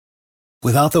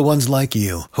Without the ones like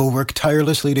you, who work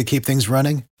tirelessly to keep things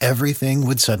running, everything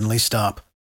would suddenly stop.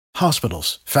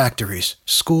 Hospitals, factories,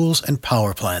 schools, and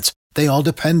power plants, they all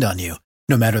depend on you.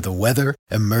 No matter the weather,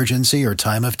 emergency, or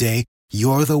time of day,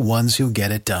 you're the ones who get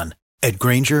it done. At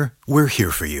Grainger, we're here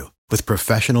for you with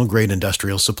professional-grade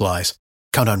industrial supplies.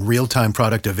 Count on real-time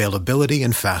product availability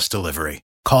and fast delivery.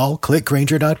 Call,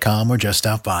 clickgrainger.com, or just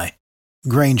stop by.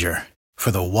 Grainger, for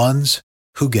the ones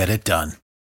who get it done.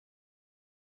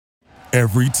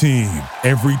 Every team,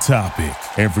 every topic,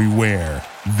 everywhere.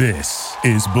 This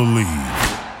is Believe.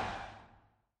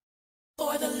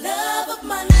 For the love of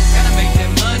money. Gotta make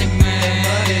that money, man.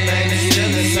 Money, man, it's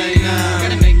still the same now.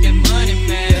 Gotta make that money,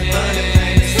 man. That money,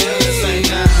 man, it's still the same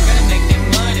now. Gotta make that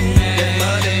money, man. That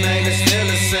money, man, it's still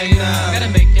the same now.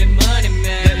 Gotta make that money,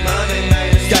 man. That money,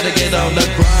 man. Gotta get on the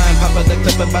grind. Pop the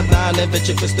clip in my nine and bitch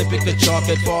if it's the pick the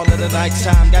chocolate fall in the night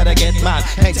time. Gotta get mine.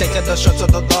 Ain't taking the shots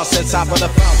of the loss inside of the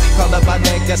phone. Call up my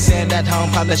nigga, send at home.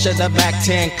 Polishing the back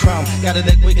 10 chrome. Gotta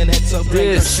think we can hit so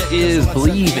This is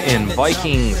Believe in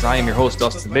Vikings. I am your host,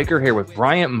 Dustin Baker, here with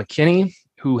Bryant McKinney,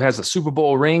 who has a Super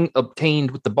Bowl ring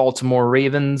obtained with the Baltimore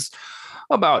Ravens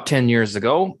about 10 years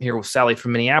ago. Here with Sally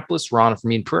from Minneapolis, Ron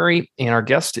from Eden Prairie, and our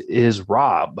guest is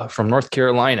Rob from North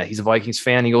Carolina. He's a Vikings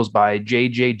fan. He goes by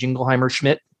JJ Jingleheimer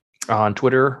Schmidt on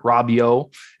Twitter. Rob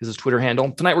Yo is his Twitter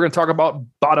handle. Tonight we're going to talk about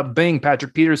Bada Bing.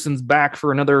 Patrick Peterson's back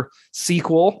for another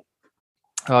sequel.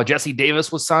 Jesse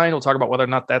Davis was signed. We'll talk about whether or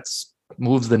not that's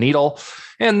moves the needle,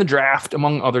 and the draft,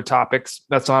 among other topics.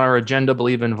 That's on our agenda,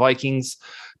 Believe in Vikings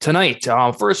tonight.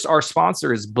 First, our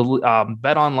sponsor is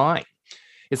Bet Online.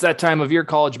 It's that time of year.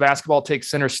 College basketball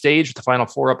takes center stage with the Final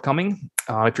Four upcoming.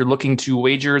 If you're looking to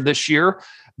wager this year,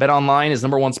 BetOnline is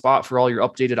number one spot for all your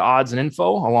updated odds and info,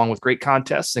 along with great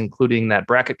contests, including that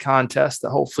bracket contest that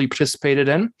hopefully participated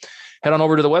in. Head on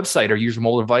over to the website or use your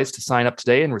mobile device to sign up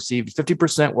today and receive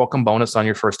 50% welcome bonus on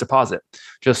your first deposit.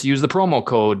 Just use the promo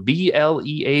code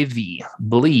BLEAV,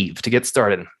 Believe, to get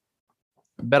started.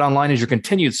 BetOnline is your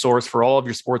continued source for all of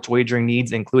your sports wagering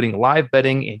needs, including live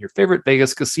betting and your favorite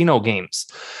Vegas casino games.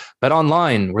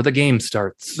 BetOnline, where the game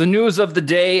starts. The news of the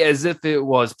day, as if it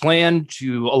was planned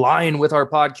to align with our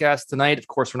podcast tonight, of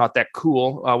course, we're not that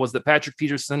cool, was that Patrick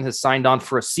Peterson has signed on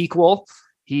for a sequel.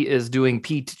 He is doing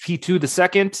P2 the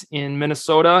second in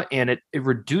Minnesota, and it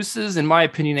reduces, in my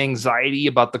opinion, anxiety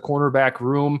about the cornerback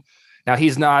room. Now,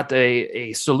 he's not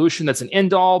a solution that's an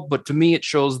end all, but to me, it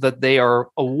shows that they are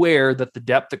aware that the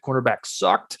depth at cornerback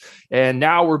sucked, and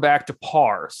now we're back to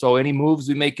par. So any moves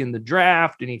we make in the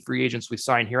draft, any free agents we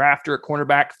sign hereafter at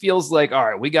cornerback feels like, all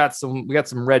right, we got some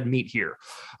red meat here.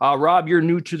 Rob, you're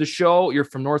new to the show. You're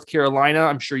from North Carolina.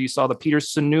 I'm sure you saw the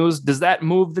Peterson news. Does that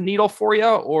move the needle for you,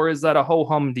 or is that a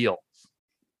ho-hum deal?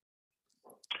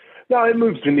 No, it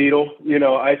moves the needle. You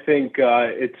know, I think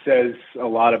it says a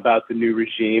lot about the new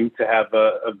regime to have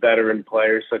a veteran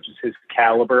player such as his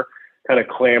caliber kind of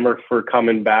clamor for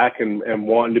coming back and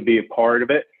wanting to be a part of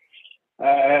it.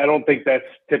 I don't think that's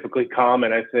typically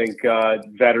common. I think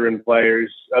veteran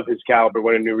players of his caliber,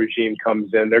 when a new regime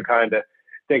comes in, they're kind of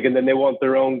thinking that they want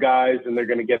their own guys and they're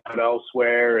going to get them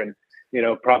elsewhere and, you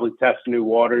know, probably test new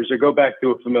waters or go back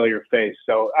to a familiar face.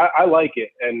 So I like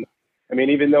it. And I mean,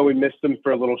 even though we missed him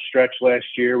for a little stretch last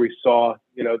year, we saw,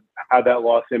 you know, how that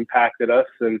loss impacted us.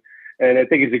 And I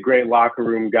think he's a great locker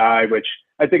room guy, which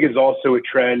I think is also a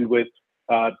trend with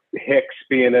Hicks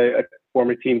being a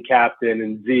former team captain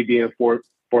and Z being a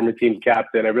former team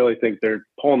captain. I really think they're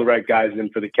pulling the right guys in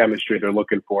for the chemistry they're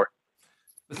looking for.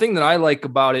 The thing that I like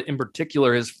about it in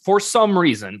particular is, for some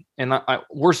reason, and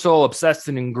we're so obsessed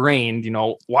and ingrained, you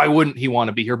know, why wouldn't he want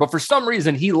to be here? But for some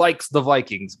reason, he likes the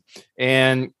Vikings.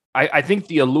 And I think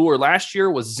the allure last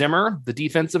year was Zimmer, the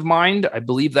defensive mind. I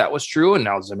believe that was true. And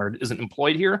now Zimmer isn't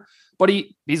employed here, but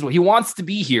he wants to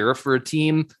be here for a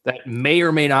team that may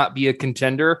or may not be a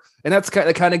contender. And that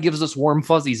kind of gives us warm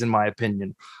fuzzies, in my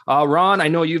opinion. Ron, I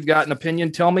know you've got an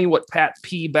opinion. Tell me what Pat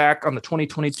P back on the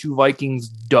 2022 Vikings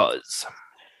does.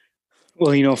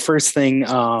 Well, you know, first thing,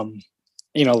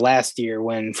 you know, last year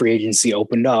when free agency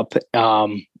opened up,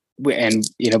 and,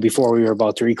 you know, before we were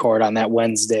about to record on that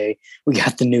Wednesday, we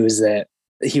got the news that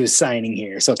he was signing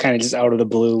here. So kind of just out of the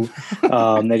blue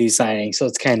that he's signing. So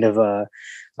it's kind of a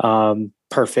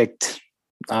perfect.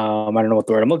 I don't know what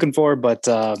the word I'm looking for, but,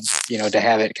 you know, to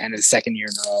have it kind of the second year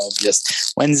in a row,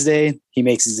 just Wednesday, he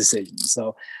makes his decision.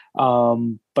 So,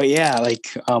 but yeah, like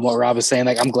what Rob was saying,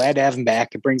 like, I'm glad to have him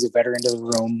back. It brings a veteran to the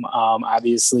room.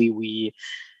 Obviously we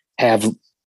have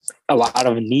a lot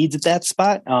of needs at that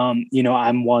spot.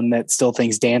 I'm one that still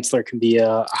thinks Dantzler can be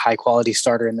a high quality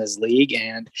starter in this league.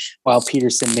 And while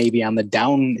Peterson may be on the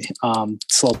down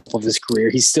slope of his career,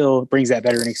 he still brings that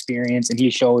veteran experience, and he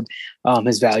showed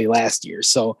his value last year.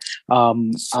 So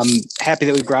I'm happy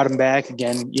that we brought him back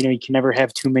again. You can never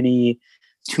have too many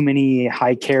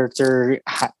high character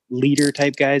leader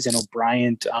type guys. I know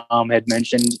Bryant had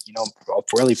mentioned,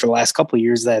 really for the last couple of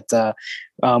years that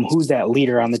who's that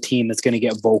leader on the team that's going to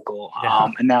get vocal.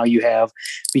 And now you have,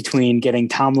 between getting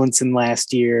Tomlinson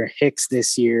last year, Hicks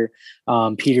this year,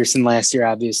 Peterson last year,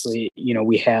 obviously,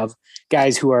 we have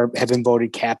guys who have been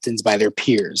voted captains by their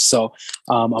peers. So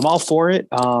I'm all for it.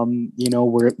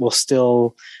 We'll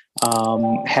still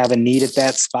have a need at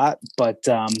that spot, but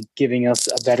giving us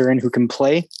a veteran who can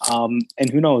play, and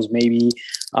who knows, maybe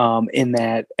in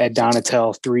that at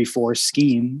Donatel 3-4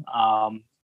 scheme,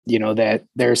 that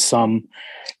there's some,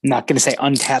 I'm not going to say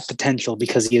untapped potential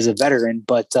because he is a veteran,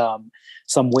 but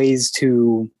some ways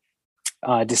to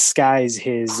disguise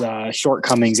his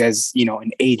shortcomings as,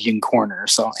 an aging corner.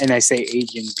 So, and I say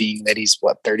aging being that he's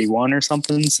 31 or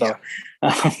something. So,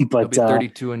 but he'll be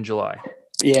 32 in July.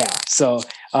 Yeah. So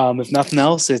if nothing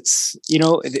else, it's,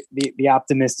 the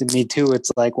optimist in me too.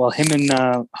 It's like, well, him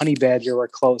and Honey Badger were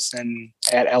close and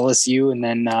at LSU and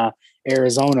then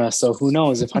Arizona. So who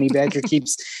knows if Honey Badger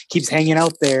keeps hanging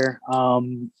out there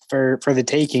for the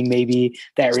taking, maybe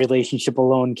that relationship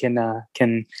alone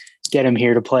can get him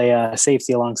here to play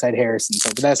safety alongside Harrison. So,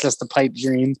 but that's just the pipe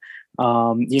dream.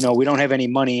 We don't have any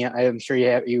money. I'm sure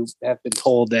you have been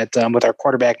told that with our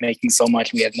quarterback making so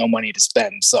much, we have no money to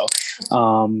spend. So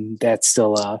that's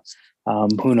still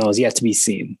who knows, yet to be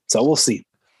seen. So we'll see.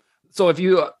 So if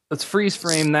you let's freeze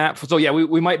frame that. So yeah,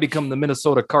 we might become the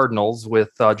Minnesota Cardinals with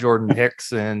Jordan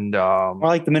Hicks and more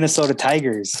like the Minnesota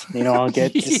Tigers. I'll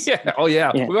get yeah. Oh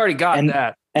yeah. We already got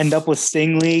that. End up with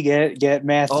Stingley, get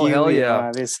Matthew. Oh hell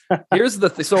yeah! Here's the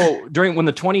so when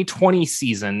the 2020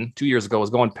 season 2 years ago was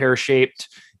going pear shaped,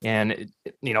 and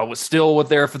it was still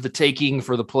there for the taking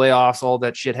for the playoffs. All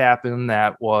that shit happened.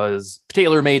 That was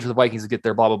tailor made for the Vikings to get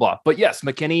there. Blah blah blah. But yes,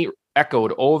 McKinney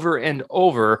echoed over and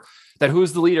over that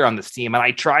who's the leader on this team, and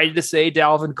I tried to say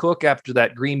Dalvin Cook after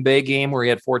that Green Bay game where he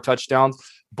had 4 touchdowns.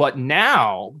 But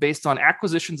now, based on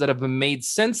acquisitions that have been made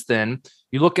since then,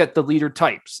 you look at the leader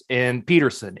types, and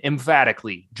Peterson,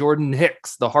 emphatically, Jordan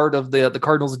Hicks, the heart of the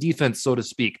Cardinals defense, so to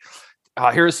speak.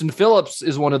 Harrison Phillips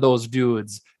is one of those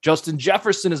dudes. Justin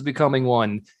Jefferson is becoming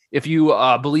one. If you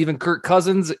believe in Kirk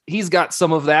Cousins, he's got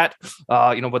some of that,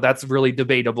 but that's really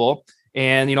debatable.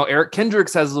 And, Eric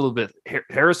Kendricks has a little bit.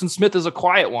 Harrison Smith is a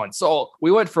quiet one. So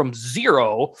we went from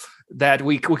 0 that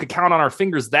we could count on our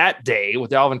fingers that day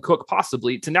with Dalvin Cook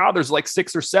possibly to now there's like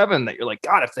 6 or 7 that you're like,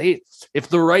 God, if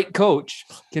the right coach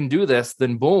can do this,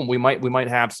 then boom, we might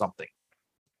have something.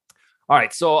 All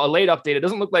right. So a late update. It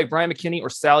doesn't look like Brian McKinney or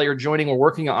Sally are joining. We're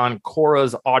working on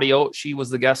Cora's audio. She was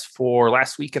the guest for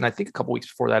last week, and I think a couple weeks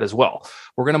before that as well.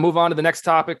 We're going to move on to the next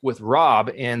topic with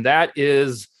Rob, and that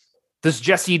is this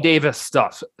Jesse Davis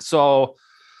stuff. So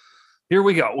here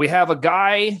we go. We have a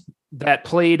guy that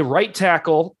played right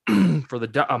tackle for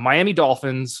the Miami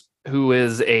Dolphins, who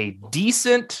is a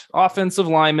decent offensive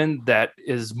lineman that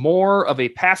is more of a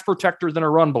pass protector than a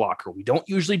run blocker. We don't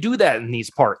usually do that in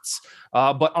these parts.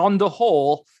 But on the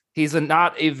whole, he's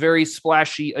not a very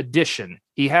splashy addition.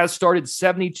 He has started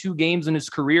 72 games in his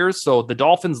career, so the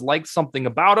Dolphins like something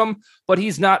about him, but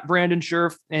he's not Brandon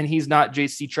Scherff and he's not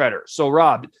J.C. Treader. So,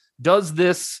 Rob, does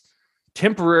this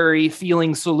temporary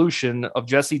feeling solution of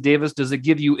Jesse Davis, does it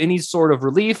give you any sort of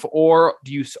relief, or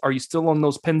are you still on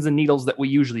those pins and needles that we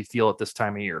usually feel at this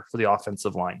time of year for the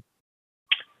offensive line?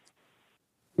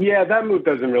 Yeah, that move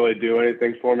doesn't really do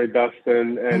anything for me,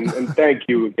 Dustin. And thank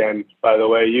you again, by the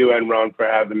way, you and Ron, for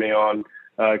having me on.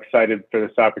 Excited for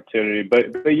this opportunity.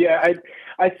 But yeah,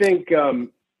 I think,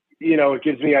 it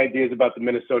gives me ideas about the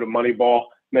Minnesota Moneyball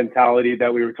mentality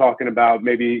that we were talking about,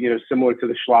 maybe, similar to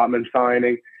the Schlottman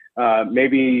signing.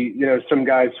 Maybe, some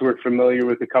guys who are familiar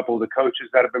with a couple of the coaches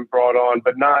that have been brought on,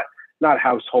 but not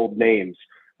household names,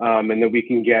 and that we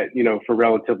can get, for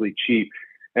relatively cheap.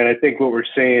 And I think what we're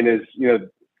seeing is,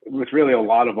 with really a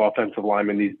lot of offensive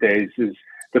linemen these days is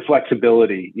the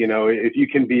flexibility. If you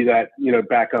can be that,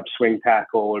 backup swing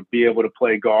tackle or be able to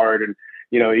play guard and,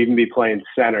 even be playing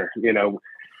center,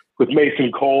 with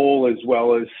Mason Cole as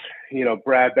well as,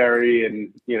 Bradbury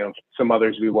and, some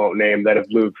others we won't name that have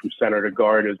moved from center to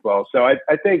guard as well. So I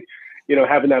think,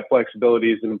 having that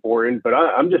flexibility is important, but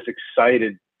I'm just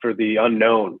excited for the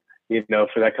unknown,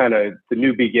 for that kind of the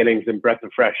new beginnings and breath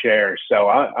of fresh air. So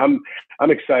I'm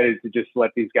excited to just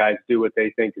let these guys do what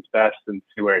they think is best and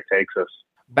see where it takes us.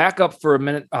 Back up for a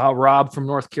minute, Rob from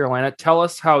North Carolina. Tell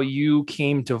us how you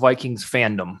came to Vikings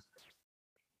fandom.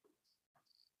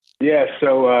 Yeah,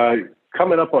 so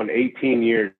coming up on 18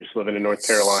 years living in North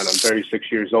Carolina. I'm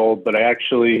 36 years old, but I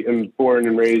actually am born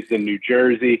and raised in New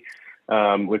Jersey,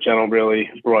 which I don't really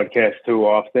broadcast too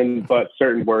often, but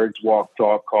certain words, walk,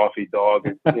 talk, coffee, dog,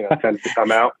 tends to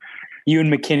come out. You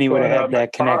and McKinney would have had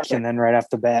that connection then right off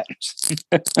the bat.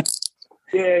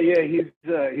 Yeah, he's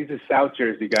a South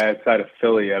Jersey guy outside of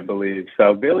Philly, I believe.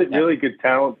 So really good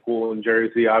talent pool in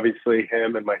Jersey. Obviously,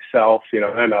 him and myself,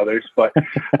 and others. But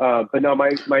no,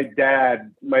 my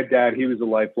dad, he was a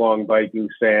lifelong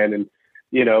Vikings fan, and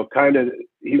he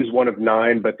was one of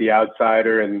 9, but the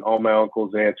outsider, and all my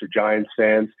uncles and aunts are Giants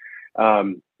fans.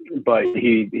 But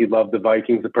he loved the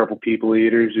Vikings, the Purple People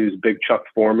Eaters. He was a big Chuck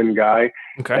Foreman guy.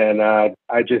 Okay. And I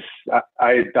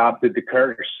adopted the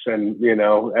curse. And,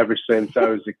 ever since I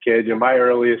was a kid, my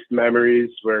earliest memories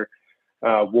were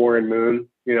Warren Moon,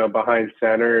 behind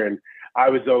center. And I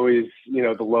was always,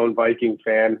 the lone Viking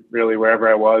fan, really, wherever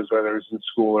I was, whether it was in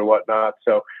school or whatnot.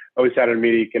 So I always had an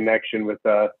immediate connection with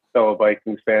fellow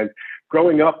Vikings fans.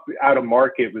 Growing up out of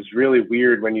market was really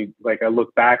weird when I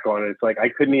look back on it. It's like I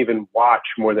couldn't even watch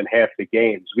more than half the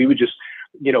games. We would just,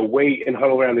 wait and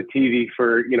huddle around the TV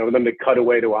for, them to cut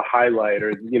away to a highlight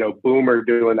or, Boomer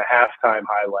doing the halftime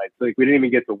highlights. Like we didn't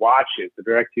even get to watch it. The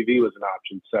DirecTV was an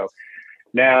option. So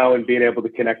now and being able to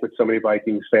connect with so many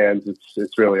Vikings fans,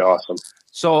 it's really awesome.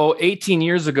 So 18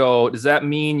 years ago, does that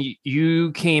mean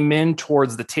you came in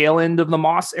towards the tail end of the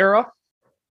Moss era?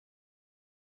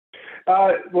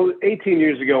 Well, 18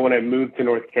 years ago when I moved to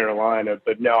North Carolina,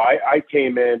 but no, I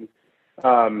came in,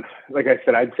 like I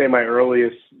said, I'd say my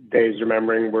earliest days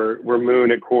remembering were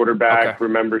Moon at quarterback, Okay.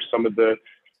 remember some of the,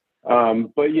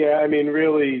 but yeah, I mean,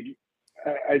 really,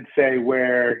 I'd say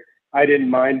where I didn't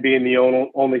mind being the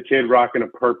only kid rocking a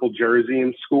purple jersey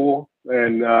in school,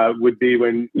 and would be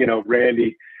when,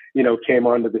 Randy, came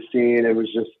onto the scene. It was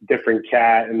just a different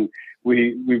cat, and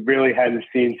we really hadn't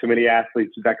seen so many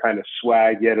athletes with that kind of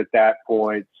swag yet at that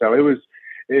point. So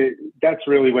that's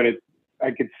really when I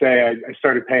could say I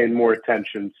started paying more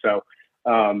attention. So,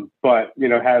 but,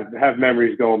 have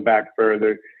memories going back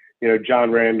further.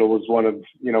 John Randall was one of,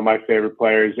 my favorite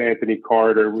players. Anthony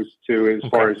Carter was too, as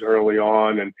far as early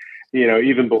on. And,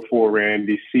 even before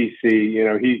Randy, CC,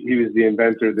 he was the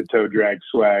inventor of the toe drag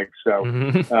swag. So,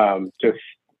 just,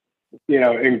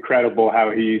 incredible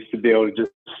how he used to be able to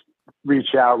just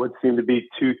reach out what seemed to be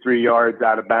 2-3 yards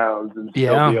out of bounds and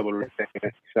still be able to retain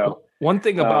it. So one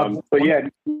thing about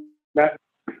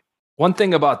one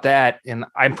thing about that, and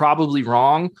I'm probably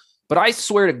wrong, but I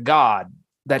swear to God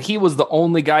that he was the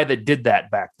only guy that did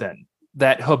that back then,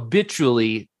 that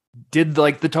habitually did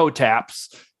like the toe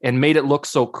taps and made it look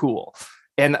so cool.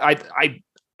 And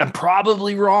I'm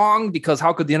probably wrong, because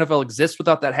how could the NFL exist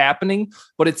without that happening?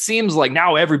 But it seems like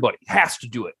now everybody has to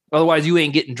do it. Otherwise you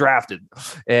ain't getting drafted.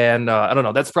 And I don't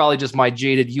know, that's probably just my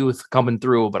jaded youth coming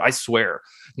through, but I swear.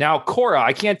 Now, Cora,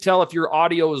 I can't tell if your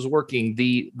audio is working.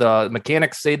 The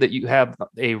mechanics say that you have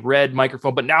a red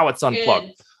microphone, but now it's unplugged.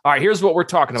 Good. All right, here's what we're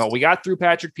talking about. We got through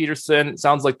Patrick Peterson. It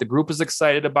sounds like the group is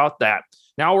excited about that.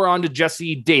 Now we're on to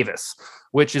Jesse Davis,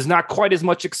 which is not quite as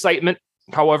much excitement.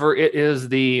 However, it is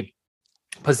the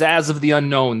pizzazz of the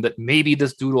unknown that maybe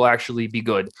this dude will actually be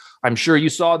good. I'm sure you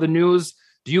saw the news.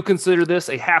 Do you consider this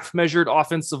a half-measured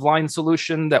offensive line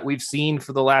solution that we've seen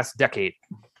for the last decade?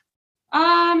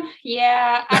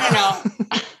 Yeah, I don't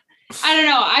know. I don't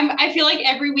know. I feel like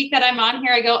every week that I'm on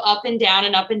here, I go up and down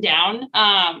and up and down.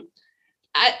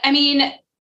 I mean,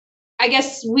 I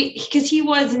guess because he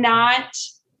was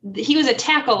a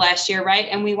tackle last year, right?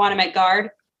 And we want him at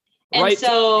guard. And right.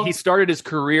 So he started his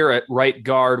career at right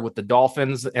guard with the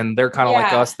Dolphins, and they're kind of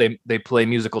like us. They play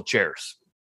musical chairs,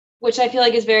 which I feel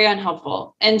like is very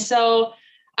unhelpful. And so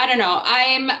I don't know.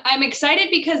 I'm excited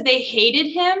because they hated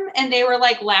him and they were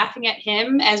like laughing at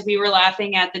him as we were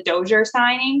laughing at the Dozier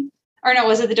signing. Or no,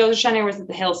 was it the Dozier signing or was it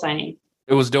the Hill signing?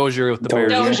 It was Dozier with the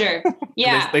Bears. Dozier.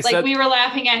 Yeah. They said we were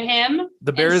laughing at him.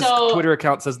 The Bears Twitter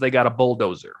account says they got a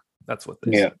bulldozer. That's what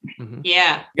they said. Mm-hmm.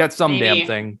 Yeah. Got some damn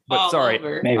thing. But sorry,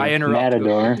 I interrupted.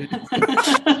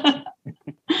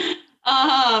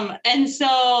 And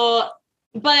so,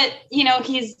 but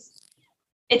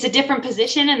it's a different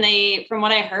position, and from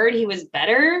what I heard, he was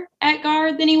better at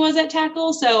guard than he was at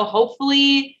tackle. So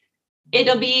hopefully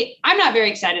I'm not very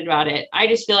excited about it. I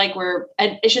just feel like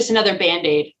it's just another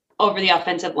Band-Aid over the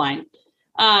offensive line.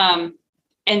 And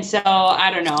so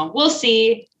I don't know. We'll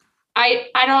see. I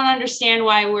don't understand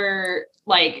why we're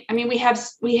we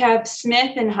have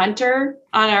Smith and Hunter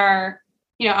on our,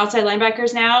 outside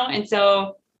linebackers now. And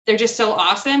so they're just so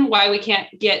awesome, why we can't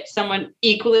get someone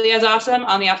equally as awesome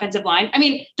on the offensive line. I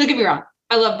mean, don't get me wrong.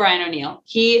 I love Brian O'Neill.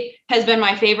 He has been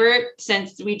my favorite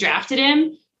since we drafted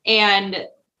him, and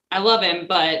I love him,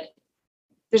 but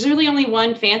there's really only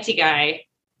one fancy guy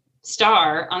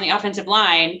star on the offensive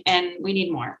line, and we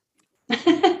need more.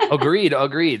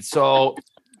 Agreed. So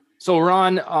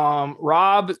Ron,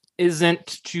 Rob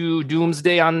isn't too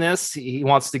doomsday on this. He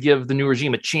wants to give the new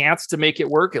regime a chance to make it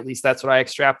work. At least that's what I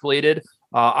extrapolated.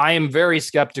 I am very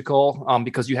skeptical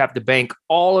because you have to bank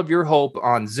all of your hope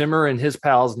on Zimmer and his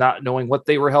pals not knowing what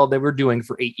they were doing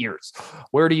for 8 years.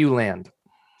 Where do you land?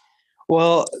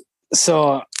 Well,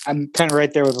 so I'm kind of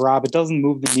right there with Rob. It doesn't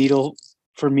move the needle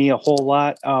for me a whole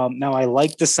lot. Now, I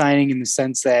like the signing in the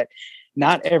sense that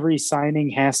not every signing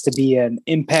has to be an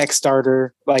impact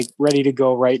starter, like ready to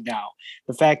go right now.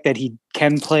 The fact that he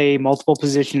can play multiple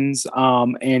positions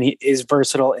and he is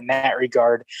versatile in that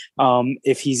regard.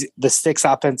 If he's the sixth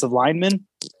offensive lineman,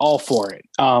 all for it.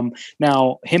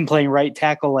 Now, him playing right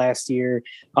tackle last year,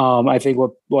 I think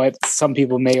what some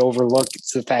people may overlook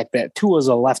is the fact that Tua's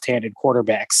a left-handed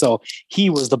quarterback, so he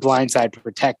was the blindside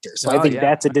protector. So I think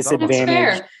that's a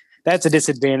disadvantage. That's a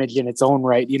disadvantage in its own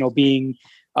right, being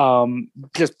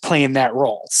just playing that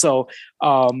role. So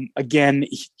again,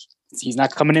 he's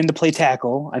not coming in to play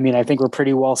tackle. I mean, I think we're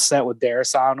pretty well set with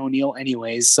Darrisaw and O'Neill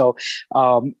anyways. So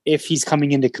if he's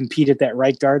coming in to compete at that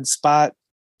right guard spot,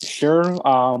 sure.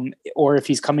 Or if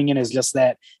he's coming in as just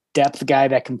that depth guy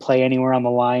that can play anywhere on the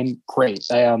line, great.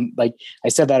 Like I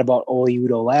said that about Oli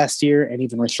Udoh last year and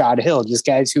even Rashad Hill, just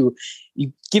guys who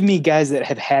you give me guys that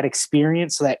have had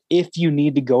experience so that if you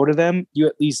need to go to them, you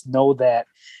at least know that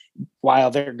while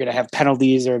they're going to have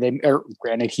penalties or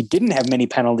granted he didn't have many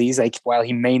penalties, like while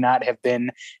he may not have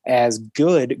been as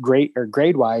great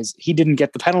grade wise, he didn't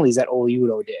get the penalties that Oli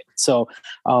Udoh did. So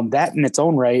that in its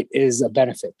own right is a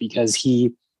benefit because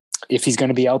if he's going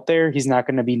to be out there, he's not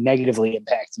going to be negatively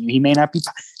impacting you.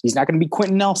 He's not going to be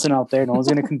Quentin Nelson out there. No one's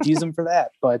going to confuse him for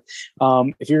that. But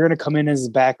if you're going to come in as a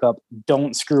backup,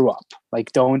 don't screw up.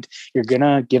 You're going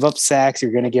to give up sacks.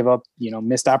 You're going to give up,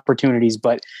 missed opportunities,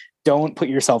 but don't put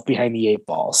yourself behind the 8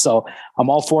 ball. So I'm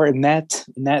all for it in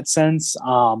that sense.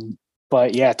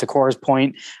 But yeah, to Cora's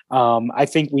point, I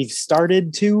think we've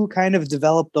started to kind of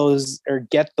develop those or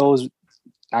get those,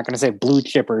 not going to say blue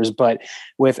chippers, but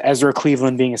with Ezra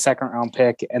Cleveland being a 2nd round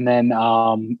pick. And then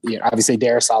obviously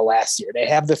Darrisaw last year, they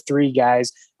have the 3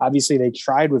 guys. Obviously they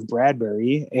tried with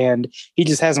Bradbury and he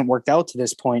just hasn't worked out to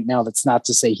this point. Now that's not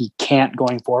to say he can't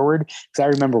going forward. Cause I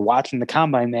remember watching the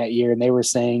combine that year and they were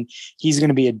saying he's going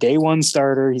to be a day 1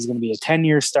 starter. He's going to be a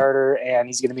 10-year starter and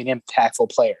he's going to be an impactful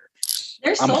player.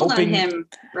 They're sold on him,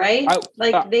 right?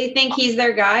 They think he's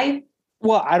their guy.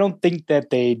 Well, I don't think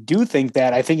that they do think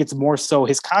that. I think it's more so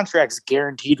his contract's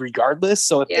guaranteed regardless.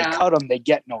 So if they cut him, they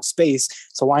get no space.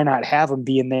 So why not have him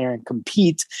be in there and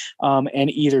compete and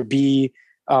either be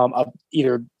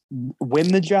either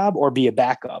win the job or be a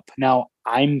backup? Now,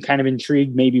 I'm kind of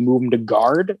intrigued, maybe move him to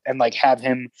guard and have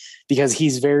him because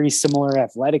he's very similar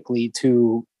athletically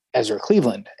to Ezra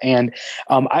Cleveland. And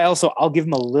I'll give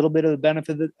him a little bit of the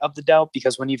benefit of the doubt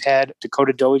because when you've had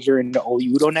Dakota Dozier and Oli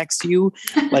Udoh next to you,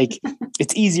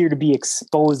 it's easier to be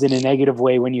exposed in a negative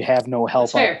way when you have no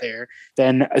help out there.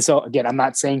 So again, I'm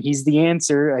not saying he's the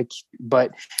answer,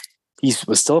 but he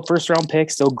was still a 1st round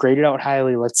pick, still graded out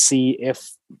highly. Let's see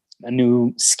if a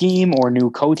new scheme or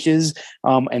new coaches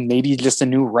and maybe just a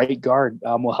new right guard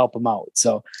will help him out.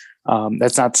 So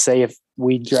that's not to say if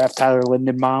we draft Tyler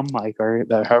Lindenbaum,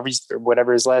 or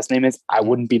whatever his last name is, I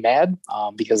wouldn't be mad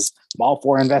because I'm all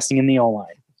for investing in the O-line.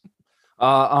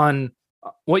 On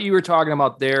what you were talking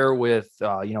about there with,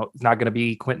 it's not going to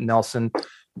be Quentin Nelson.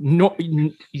 No,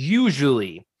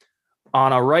 usually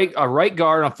on a right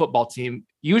guard on a football team,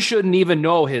 you shouldn't even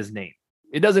know his name.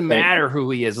 It doesn't matter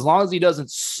who he is. As long as he doesn't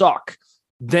suck,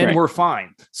 then we're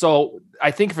fine. So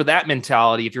I think for that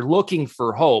mentality, if you're looking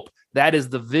for hope, that is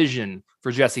the vision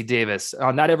for Jesse Davis.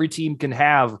 Not every team can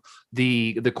have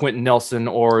the Quentin Nelson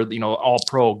or all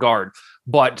pro guard,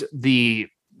 but the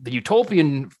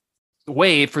utopian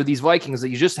way for these Vikings that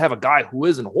you just have a guy who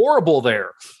isn't horrible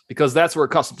there because that's where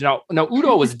it comes. Now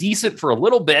Udoh was decent for a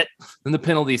little bit, then the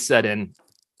penalties set in.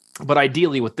 But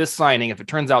ideally, with this signing, if it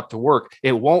turns out to work,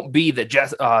 it won't be that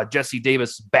Jesse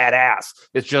Davis badass.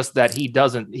 It's just that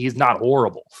he's not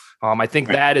horrible. I think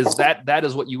that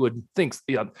is what you would think.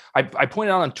 I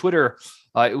pointed out on Twitter,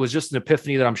 it was just an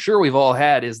epiphany that I'm sure we've all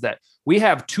had, is that we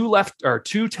have 2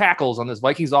 tackles on this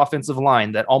Vikings offensive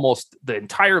line that almost the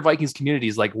entire Vikings community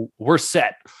is like, we're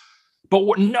set.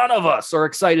 But none of us are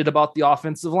excited about the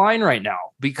offensive line right now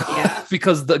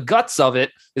because the guts of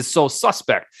it is so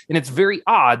suspect. And it's very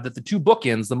odd that the two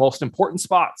bookends, the most important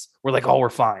spots, we're like, oh, we're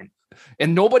fine.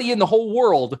 And nobody in the whole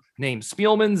world named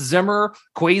Spielman, Zimmer,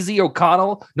 Kwesi,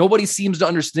 O'Connell, nobody seems to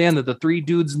understand that the three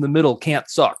dudes in the middle can't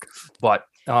suck. But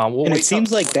and it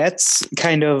seems like that's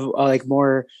kind of like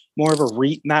more of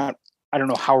a not, I don't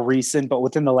know how recent, but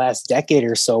within the last decade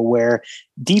or so, where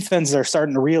defenses are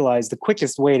starting to realize the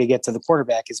quickest way to get to the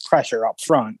quarterback is pressure up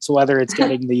front. So whether it's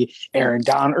getting the Aaron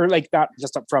Donald, or like not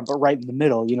just up front, but right in the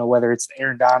middle, whether it's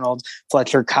Aaron Donald,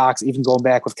 Fletcher Cox, even going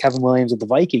back with Kevin Williams with the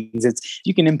Vikings, it's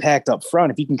you can impact up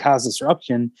front. If you can cause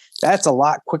disruption, that's a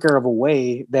lot quicker of a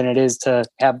way than it is to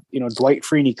have, Dwight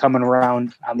Freeney coming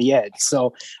around on the edge.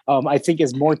 So I think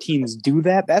as more teams do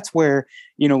that, that's where,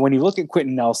 when you look at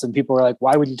Quentin Nelson, people are like,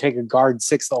 why would you take a guard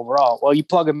 6th overall? Well, you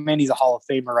plug him in, he's a Hall of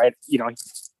Famer, right?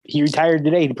 He retired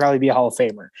today, he'd probably be a Hall of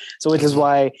Famer. So which is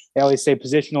why they always say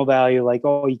positional value, like,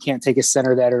 oh, you can't take a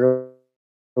center that early,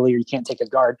 or you can't take a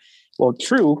guard. Well,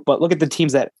 true, but look at the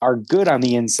teams that are good on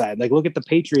the inside. Like, look at the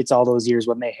Patriots all those years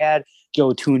when they had Joe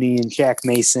Tooney and Shaq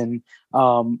Mason.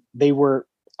 They were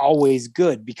always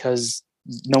good because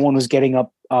no one was getting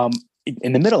up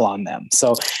in the middle on them.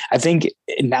 So I think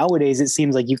nowadays it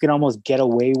seems like you can almost get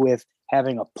away with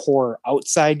having a poor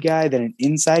outside guy than an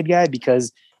inside guy,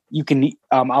 because you can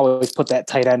always put that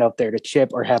tight end up there to chip,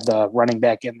 or have the running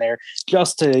back in there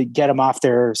just to get them off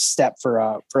their step for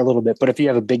a little bit. But if you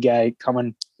have a big guy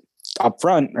coming up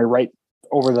front or right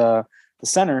over the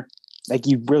center, like,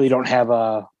 you really don't have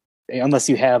unless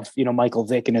you have, Michael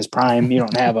Vick in his prime, you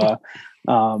don't have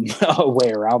a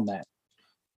way around that.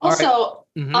 Also,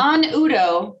 on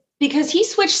Udo, because he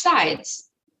switched sides.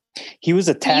 He was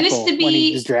a tackle when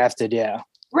he was drafted, yeah.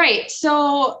 Right.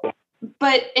 So,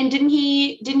 and didn't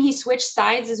he switch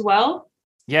sides as well?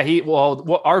 Yeah,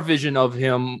 what our vision of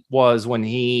him was when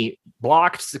he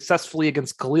blocked successfully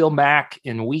against Khalil Mack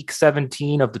in week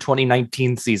 17 of the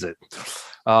 2019 season.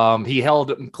 He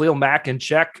held Khalil Mack in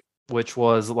check, which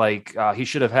was like he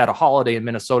should have had a holiday in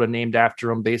Minnesota named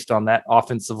after him based on that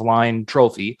offensive line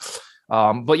trophy.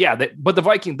 But the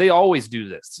Vikings, they always do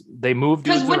this. They move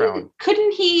dudes around.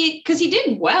 Couldn't he, because he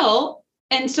did well.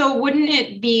 And so wouldn't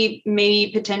it be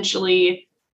maybe potentially,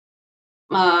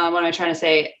 what am I trying to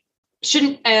say?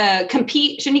 Shouldn't he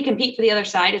compete for the other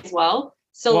side as well?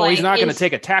 So he's not going to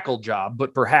take a tackle job,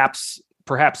 but perhaps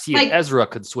he and Ezra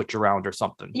could switch around or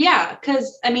something. Yeah.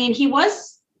 Cause I mean,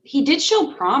 he did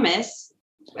show promise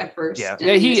at first. Yeah.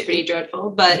 He was pretty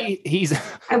dreadful, but he's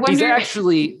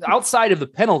actually, outside of the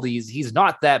penalties, he's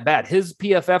not that bad. His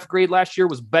PFF grade last year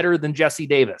was better than Jesse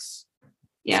Davis.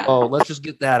 Yeah. So let's just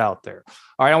get that out there.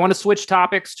 All right. I want to switch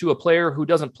topics to a player who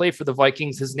doesn't play for the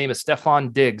Vikings. His name is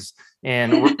Stephon Diggs.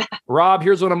 And Rob,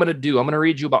 here's what I'm going to do. I'm going to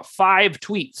read you about 5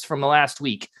 tweets from the last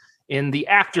week. In the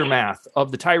aftermath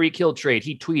of the Tyreek Hill trade,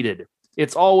 he tweeted,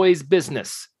 "It's always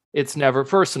business. It's never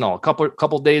personal." A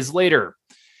couple days later,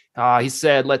 he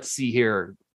said, let's see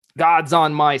here, "God's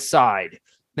on my side."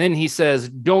 Then he says,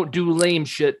 "Don't do lame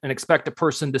shit and expect a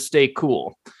person to stay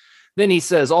cool." Then he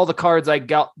says, "All the cards I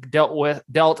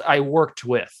dealt, I worked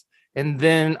with." And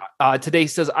then today he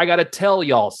says, "I got to tell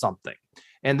y'all something."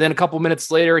 And then a couple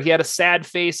minutes later, he had a sad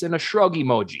face and a shrug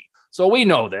emoji. So we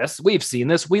know this. We've seen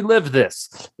this. We live this.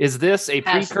 Is this a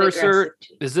precursor?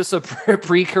 Is this a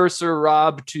precursor,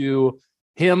 Rob, to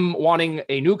him wanting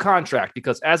a new contract?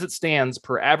 Because as it stands,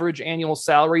 per average annual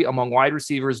salary among wide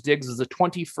receivers, Diggs is the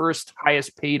 21st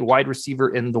highest paid wide receiver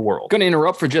in the world. Going to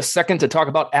interrupt for just a second to talk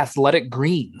about Athletic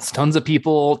Greens. Tons of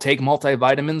people take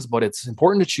multivitamins, but it's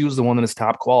important to choose the one that is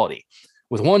top quality.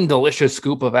 With one delicious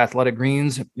scoop of Athletic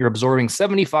Greens, you're absorbing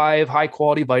 75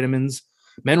 high-quality vitamins,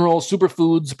 minerals,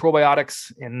 superfoods,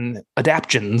 probiotics, and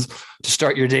adaptogens to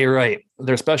start your day right.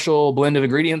 Their special blend of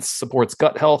ingredients supports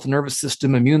gut health, nervous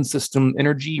system, immune system,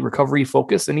 energy, recovery,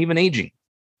 focus, and even aging.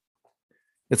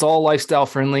 It's all lifestyle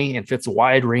friendly and fits a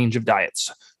wide range of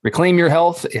diets. Reclaim your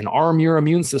health and arm your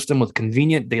immune system with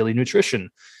convenient daily nutrition.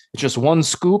 It's just one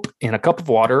scoop in a cup of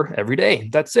water every day.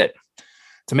 That's it.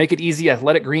 To make it easy,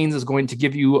 Athletic Greens is going to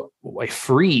give you a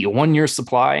free 1-year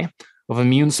supply of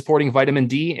immune-supporting vitamin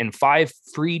D and 5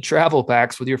 free travel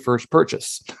packs with your first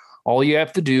purchase. All you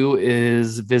have to do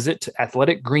is visit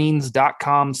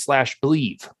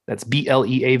athleticgreens.com/believe. That's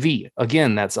BLEAV.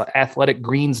 Again, that's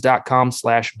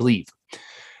athleticgreens.com/believe.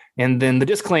 And then the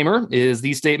disclaimer is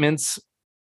these statements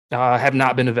have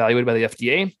not been evaluated by the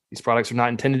FDA. These products are not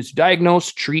intended to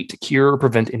diagnose, treat, cure, or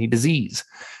prevent any disease.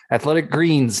 Athletic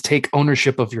Greens, take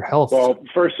ownership of your health. Well,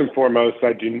 first and foremost,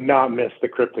 I do not miss the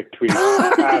cryptic tweets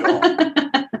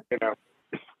at all.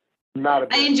 Not a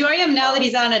bit. I enjoy him now that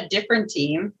he's on a different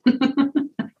team.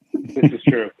 This is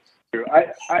true.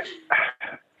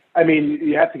 I mean,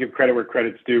 you have to give credit where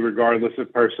credit's due, regardless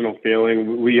of personal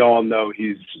feeling. We all know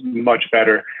he's much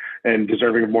better and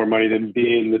deserving of more money than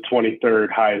being the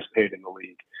 23rd highest paid in the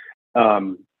league.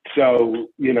 So,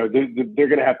 you know, they're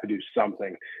going to have to do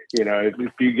something. You know,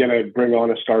 if you're going to bring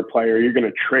on a star player, you're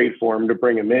going to trade for him to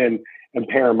bring him in and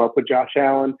pair him up with Josh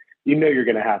Allen. You know you're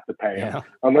going to have to pay him,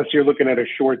 unless you're looking at a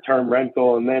short-term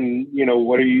rental. And then, you know,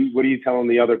 what are you telling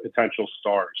the other potential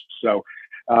stars? So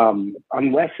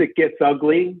unless it gets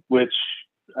ugly, which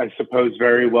I suppose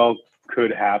very well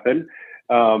could happen.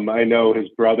 I know his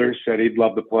brother said he'd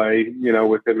love to play, you know,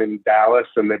 with him in Dallas,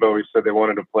 and they've always said they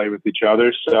wanted to play with each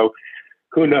other. So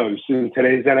who knows? In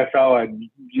today's NFL,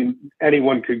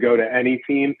 anyone could go to any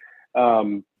team.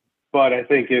 But I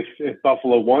think if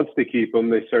Buffalo wants to keep him,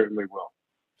 they certainly will.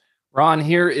 Ron,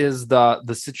 here is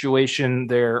the situation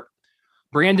there.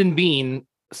 Brandon Beane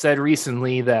said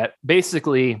recently that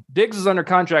basically Diggs is under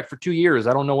contract for 2 years.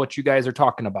 I don't know what you guys are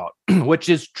talking about, which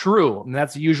is true. And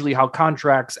that's usually how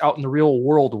contracts out in the real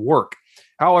world work.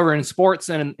 However, in sports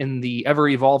and in the ever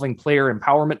evolving player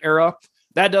empowerment era,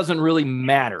 that doesn't really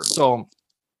matter. So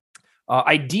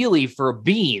ideally for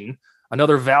Beane,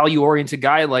 another value oriented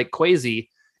guy like Kwesi,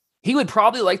 he would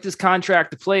probably like this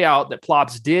contract to play out that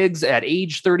plops Diggs at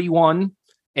age 31,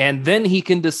 and then he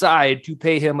can decide to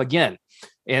pay him again.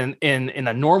 And in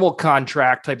a normal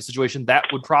contract type of situation,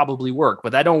 that would probably work,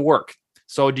 but that don't work.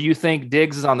 So do you think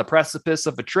Diggs is on the precipice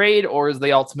of a trade, or is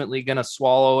they ultimately going to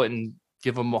swallow it and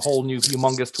give him a whole new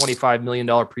humongous $25 million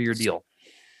per year deal?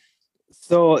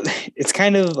 So it's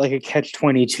kind of like a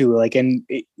catch-22. Like, and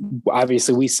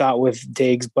obviously we saw it with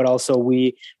Diggs, but also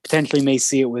we potentially may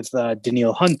see it with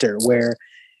Danielle Hunter, where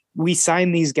we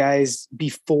sign these guys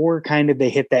before kind of they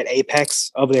hit that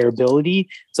apex of their ability.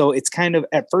 So it's kind of,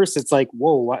 at first it's like,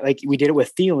 whoa, like we did it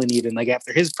with Thielen, even like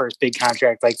after his first big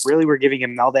contract, like really we're giving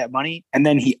him all that money, and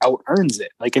then he out earns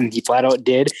it. Like, and he flat out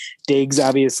did. Diggs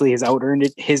obviously has out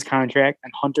earned his contract,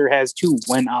 and Hunter has too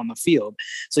when on the field.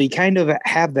 So you kind of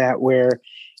have that where,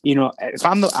 you know, if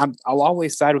I'll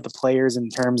always side with the players in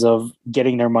terms of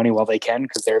getting their money while they can,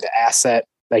 because they're the asset.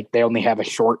 Like, they only have a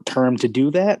short term to do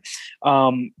that.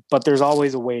 But there's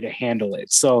always a way to handle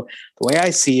it. So the way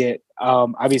I see it,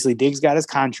 obviously Diggs got his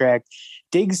contract.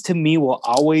 Diggs to me will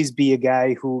always be a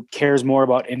guy who cares more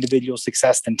about individual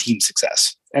success than team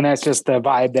success. And that's just the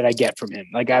vibe that I get from him.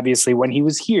 Like, obviously when he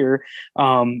was here,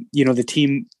 you know, the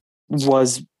team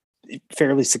was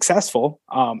fairly successful.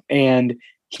 And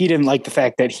he didn't like the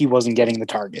fact that he wasn't getting the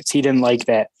targets. He didn't like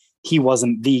that he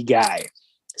wasn't the guy.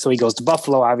 So he goes to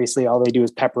Buffalo. Obviously, all they do is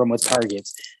pepper him with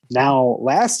targets. Now,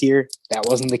 last year, that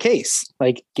wasn't the case.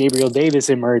 Like, Gabriel Davis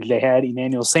emerged. They had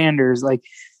Emmanuel Sanders. Like,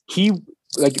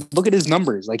 look at his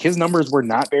numbers. Like, his numbers were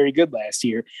not very good last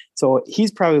year. So he's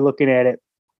probably looking at it.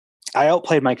 I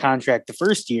outplayed my contract the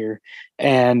first year,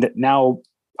 and now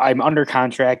I'm under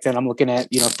contract, and I'm looking at,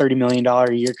 you know, $30 million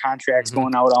a year contracts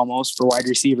going out almost for wide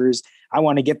receivers. I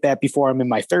want to get that before I'm in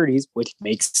my 30s, which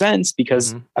makes sense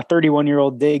because a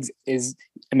 31-year-old Diggs isn't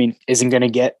going to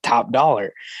get top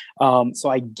dollar. So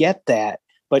I get that,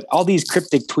 but all these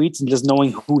cryptic tweets and just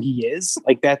knowing who he is,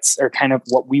 like, are kind of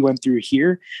what we went through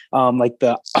here. Like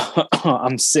the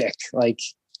I'm sick, like,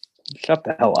 shut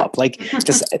the hell up. Like,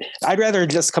 just, I'd rather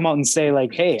just come out and say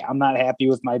like, hey, I'm not happy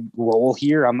with my role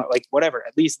here. I'm not, like, whatever.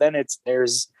 At least then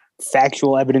there's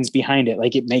factual evidence behind it.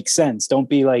 Like, it makes sense. Don't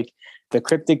be like the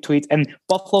cryptic tweets. And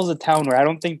Buffalo's a town where I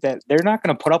don't think that they're not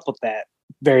going to put up with that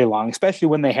very long, especially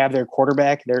when they have their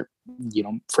quarterback, their, you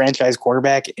know, franchise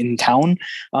quarterback in town.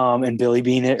 And Brandon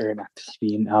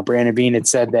Beane had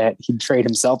said that he'd trade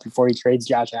himself before he trades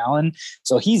Josh Allen.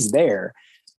 So he's there.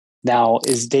 Now,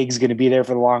 is Diggs going to be there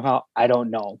for the long haul? I don't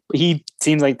know. He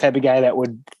seems like the type of guy that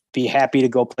would be happy to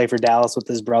go play for Dallas with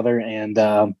his brother and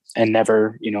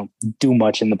never, you know, do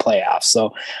much in the playoffs.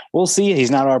 So we'll see.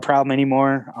 He's not our problem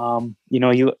anymore. You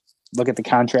know, you look at the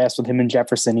contrast with him and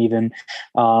Jefferson even.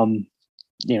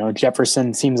 You know,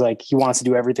 Jefferson seems like he wants to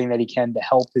do everything that he can to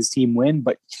help his team win,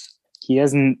 but he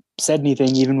hasn't said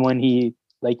anything even when he,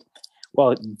 like,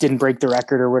 well, didn't break the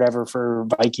record or whatever for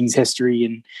Vikings history.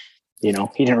 And, you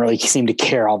know, he didn't really seem to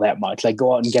care all that much. Like,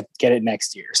 go out and get it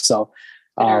next year. So,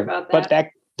 but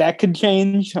that could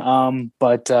change.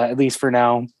 But at least for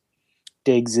now,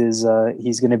 Diggs is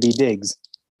he's going to be Diggs.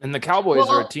 And the Cowboys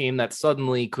are Well- a team that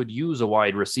suddenly could use a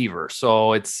wide receiver.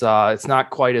 So it's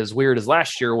not quite as weird as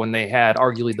last year when they had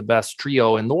arguably the best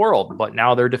trio in the world, but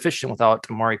now they're deficient without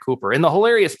Amari Cooper. And the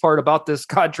hilarious part about this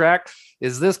contract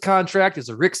is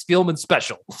a Rick Spielman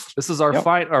special. This is our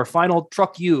our final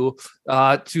truck you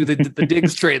to the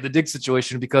Diggs trade, the Diggs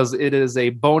situation, because it is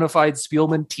a bona fide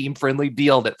Spielman team-friendly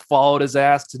deal that followed his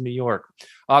ass to New York.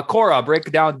 Cora,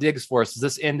 break down Diggs for us. Does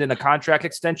this end in a contract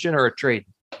extension or a trade?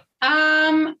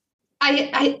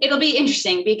 It'll be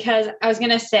interesting because I was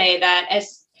going to say that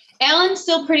as Alan's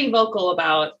still pretty vocal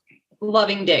about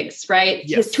loving Diggs, right?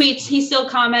 Yes. His tweets, he still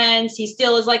comments, he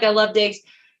still is like, I love Diggs.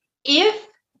 If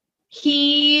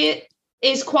he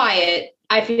is quiet,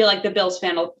 I feel like the Bills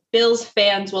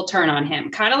fans will turn on him.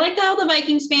 Kind of like how the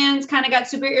Vikings fans kind of got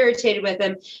super irritated with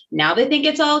him. Now they think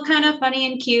it's all kind of funny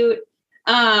and cute.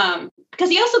 Because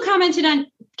he also commented on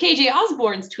KJ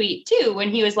Osborne's tweet too, when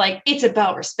he was like, it's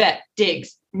about respect,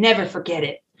 Diggs, never forget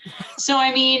it. So,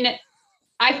 I mean,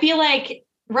 I feel like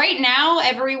right now,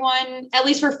 everyone, at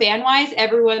least for fan wise,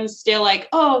 everyone's still like,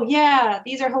 oh yeah,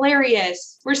 these are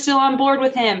hilarious. We're still on board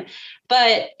with him.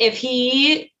 But if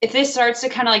this starts to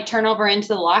kind of like turn over into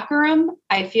the locker room,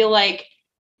 I feel like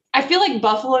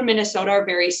Buffalo and Minnesota are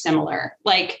very similar.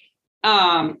 Like,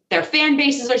 their fan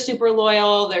bases are super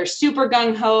loyal. They're super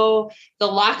gung ho. The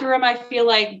locker room, I feel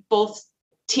like both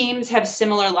teams have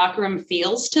similar locker room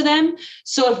feels to them.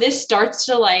 So if this starts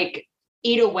to like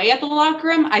eat away at the locker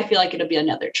room, I feel like it'll be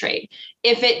another trade.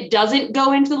 If it doesn't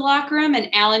go into the locker room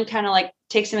and Allen kind of like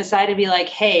takes him aside and be like,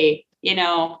 hey,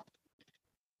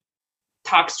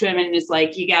 talks to him and is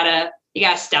like, you gotta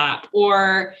stop,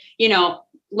 or,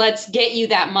 let's get you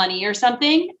that money or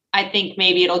something. I think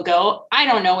maybe it'll go. I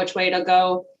don't know which way it'll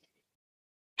go.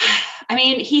 I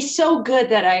mean, he's so good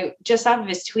that just off of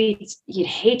his tweets, you'd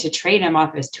hate to trade him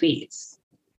off his tweets.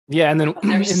 Yeah, and then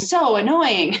they're so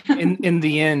annoying. in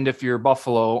the end, if you're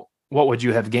Buffalo, what would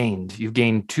you have gained? You've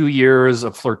gained 2 years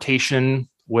of flirtation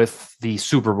with the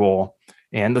Super Bowl,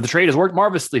 and the trade has worked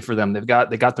marvelously for them. They got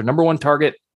their number one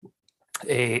target,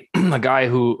 a guy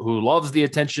who loves the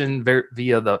attention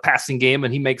via the passing game,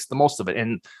 and he makes the most of it.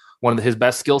 And one of his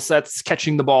best skill sets is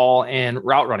catching the ball and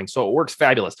route running. So it works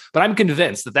fabulous. But I'm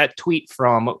convinced that tweet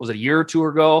from, what was it, a year or two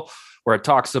ago, where it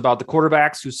talks about the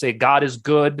quarterbacks who say God is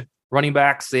good, running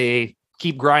backs say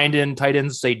keep grinding, tight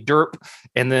ends say derp,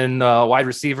 and then wide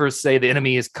receivers say the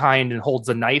enemy is kind and holds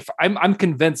a knife. I'm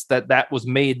convinced that was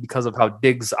made because of how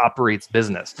Diggs operates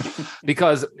business.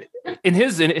 Because in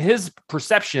his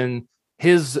perception,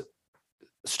 his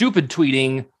stupid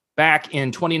tweeting back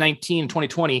in 2019,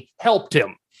 2020 helped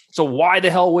him. So why the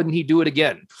hell wouldn't he do it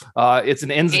again? It's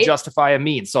an ends to justify a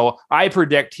means. So I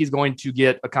predict he's going to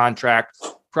get a contract,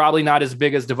 probably not as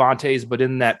big as Devontae's, but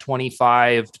in that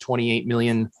 25 to 28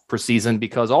 million per season,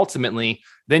 because ultimately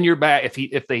then you're back.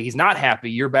 If he's not happy,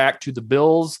 you're back to the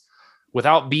Bills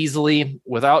without Beasley,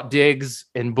 without Diggs,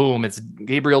 and boom, it's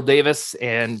Gabriel Davis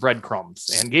and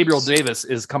breadcrumbs. And Gabriel Davis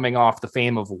is coming off the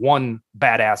fame of one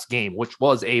badass game, which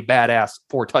was a badass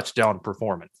 4-touchdown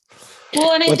performance.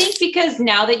 Well, and I think because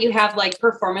now that you have like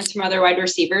performance from other wide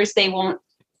receivers, they'll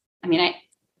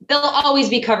always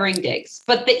be covering Diggs,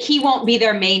 but he won't be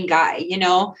their main guy,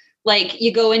 Like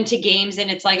you go into games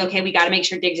and it's like, okay, we got to make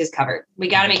sure Diggs is covered.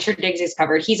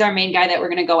 He's our main guy that we're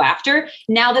going to go after.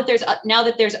 Now that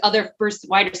there's other first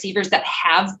wide receivers that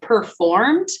have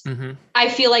performed, I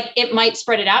feel like it might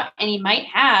spread it out, and he might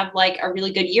have like a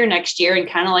really good year next year and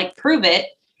kind of like prove it.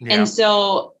 Yeah. And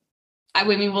so, I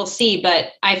mean, we'll see, but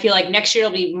I feel like next year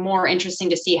it'll be more interesting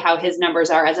to see how his numbers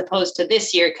are as opposed to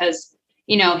this year. Cause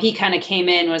he kind of came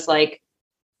in, was like,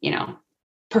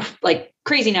 like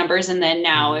crazy numbers. And then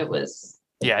now it was.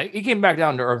 Yeah, he came back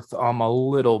down to earth a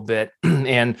little bit.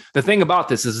 And the thing about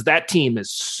this is that team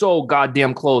is so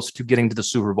goddamn close to getting to the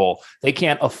Super Bowl. They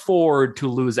can't afford to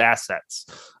lose assets.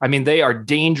 I mean, they are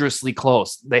dangerously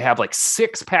close. They have like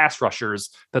 6 pass rushers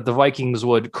that the Vikings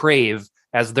would crave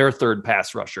as their third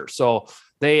pass rusher. So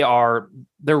they're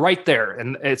right there.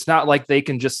 And it's not like they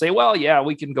can just say, well, yeah,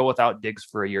 we can go without Diggs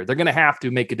for a year. They're going to have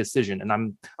to make a decision. And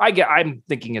I'm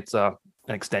thinking it's an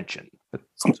extension.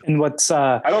 And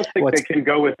I don't think they can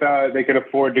go without, they can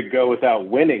afford to go without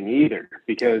winning either,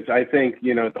 because I think,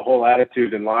 the whole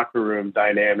attitude and locker room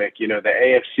dynamic, the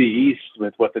AFC East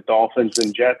with what the Dolphins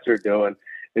and Jets are doing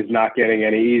is not getting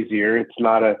any easier. It's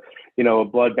not a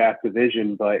bloodbath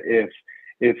division, but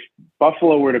if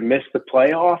Buffalo were to miss the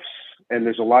playoffs and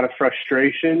there's a lot of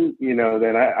frustration,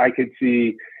 then I could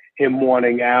see him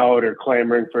wanting out or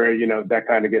clamoring for, that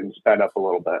kind of getting sped up a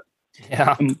little bit.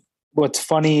 Yeah. What's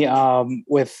funny I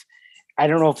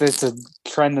don't know if it's a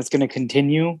trend that's going to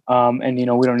continue. And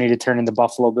we don't need to turn into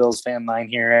Buffalo Bills fan line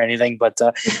here or anything, but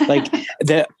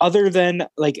other than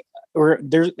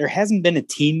there hasn't been a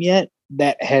team yet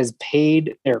that has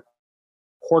paid their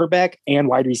quarterback and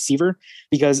wide receiver,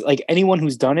 because anyone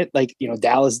who's done it,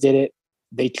 Dallas did it.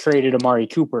 They traded Amari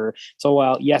Cooper. So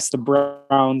while yes, the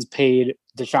Browns paid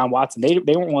Deshaun Watson, they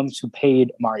weren't ones who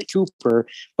paid Amari Cooper,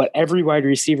 but every wide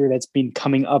receiver that's been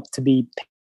coming up to be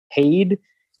paid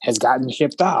has gotten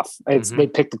shipped off. They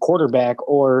picked the quarterback,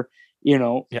 or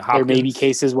there may be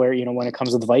cases where when it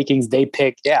comes to the Vikings, they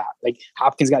pick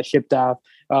Hopkins got shipped off.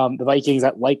 The Vikings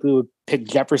that likely would pick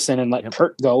Jefferson and let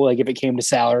Kirk go, if it came to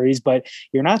salaries, but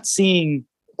you're not seeing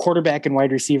quarterback and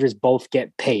wide receivers both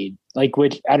get paid.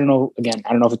 Which I don't know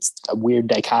if it's a weird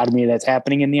dichotomy that's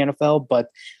happening in the NFL, but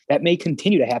that may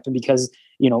continue to happen because,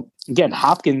 again,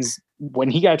 Hopkins,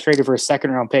 when he got traded for a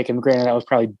second round pick, and granted that was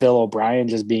probably Bill O'Brien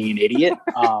just being an idiot.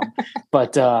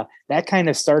 But that kind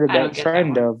of started that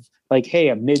trend of hey,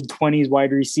 a mid-20s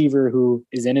wide receiver who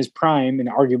is in his prime and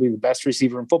arguably the best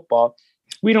receiver in football,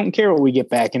 we don't care what we get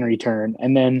back in return.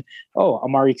 And then,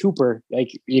 Amari Cooper,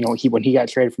 when he got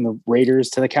traded from the Raiders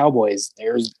to the Cowboys,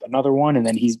 there's another one. And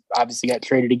then he's obviously got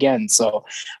traded again. So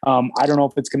I don't know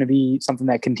if it's going to be something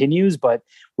that continues, but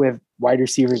with wide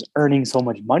receivers earning so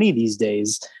much money these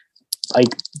days,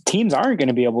 teams aren't going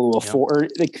to be able to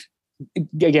afford,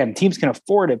 again, teams can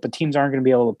afford it, but teams aren't going to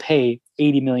be able to pay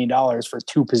 $80 million for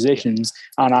two positions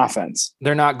on offense.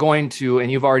 They're not going to,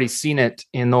 and you've already seen it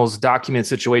in those document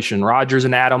situation. Rodgers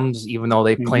and Adams, even though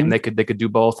they claimed they could do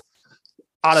both,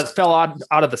 fell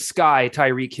out of the sky.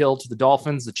 Tyreek Hill to the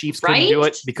Dolphins. The Chiefs couldn't do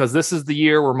it because this is the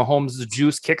year where Mahomes'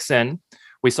 juice kicks in.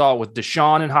 We saw it with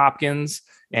Deshaun and Hopkins,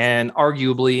 and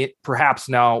arguably perhaps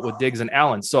now with Diggs and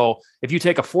Allen. So if you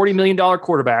take a $40 million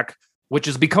quarterback, which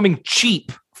is becoming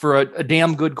cheap for a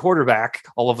damn good quarterback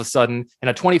all of a sudden, and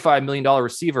a $25 million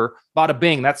receiver, bada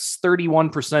bing, that's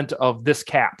 31% of this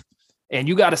cap. And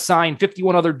you got to sign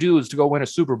 51 other dudes to go win a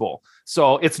Super Bowl.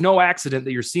 So it's no accident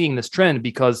that you're seeing this trend,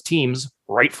 because teams,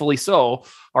 rightfully so,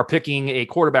 are picking a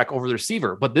quarterback over the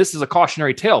receiver. But this is a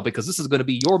cautionary tale, because this is going to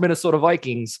be your Minnesota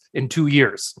Vikings in 2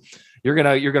 years. You're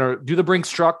gonna do the Brinks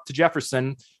truck to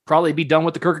Jefferson, probably be done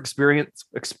with the Kirk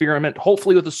experiment,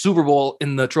 hopefully with the Super Bowl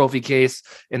in the trophy case,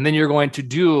 and then you're going to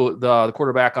do the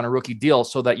quarterback on a rookie deal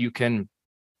so that you can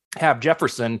have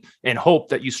Jefferson and hope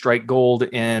that you strike gold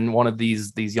in one of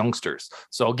these youngsters.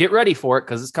 So get ready for it,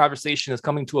 because this conversation is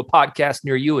coming to a podcast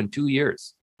near you in 2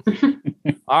 years.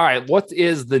 All right, what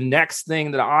is the next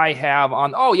thing that I have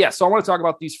on? Oh, yeah, so I want to talk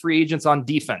about these free agents on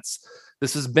defense.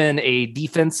 This has been a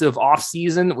defensive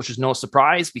offseason, which is no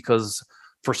surprise, because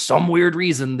for some weird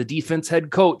reason, the defense head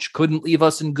coach couldn't leave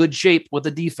us in good shape with the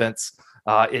defense.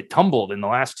 It tumbled in the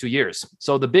last 2 years.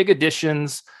 So the big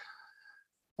additions,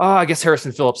 I guess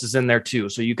Harrison Phillips is in there too,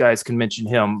 so you guys can mention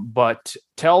him. But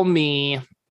tell me,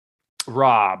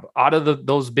 Rob, out of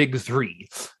those big three,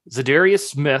 Zadarius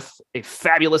Smith, a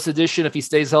fabulous addition if he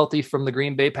stays healthy from the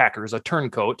Green Bay Packers, a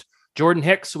turncoat. Jordan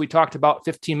Hicks, who we talked about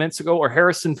 15 minutes ago, or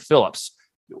Harrison Phillips?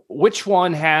 Which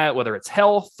one had, whether it's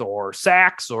health or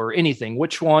sacks or anything,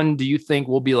 which one do you think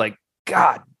will be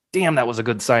God damn, that was a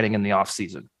good signing in the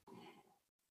offseason?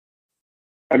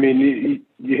 I mean,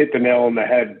 you hit the nail on the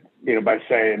head, by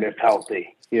saying if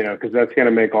healthy, because that's going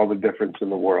to make all the difference in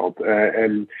the world.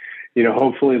 And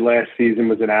hopefully last season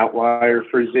was an outlier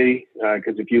for Z,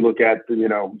 because if you look at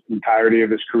the, entirety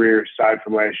of his career, aside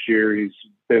from last year, he's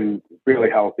been really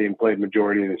healthy and played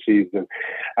majority of the season.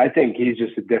 I think he's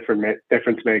just a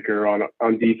difference maker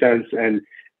on defense, and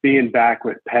being back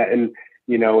with Pettin,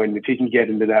 and if he can get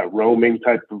into that roaming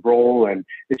type of role, and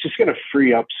it's just going to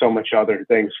free up so much other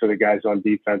things for the guys on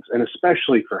defense, and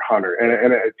especially for Hunter.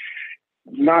 And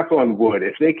knock on wood,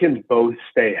 if they can both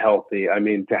stay healthy, I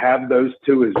mean, to have those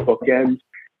two as bookends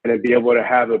and to be able to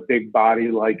have a big body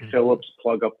like Phillips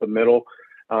plug up the middle,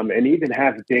 and even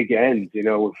have big ends,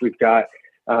 if we've got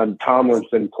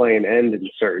Tomlinson playing end in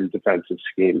certain defensive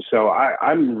schemes. So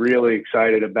I'm really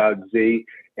excited about Z,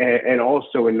 and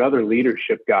also another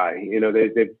leadership guy.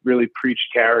 They've really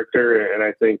preached character, and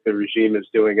I think the regime is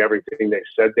doing everything they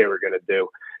said they were going to do.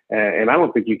 And I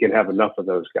don't think you can have enough of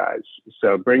those guys.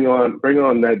 So bring on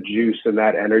that juice and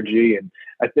that energy. And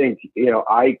I think,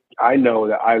 I know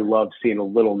that I love seeing a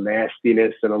little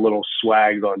nastiness and a little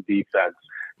swag on defense.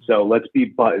 So let's be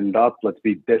buttoned up, let's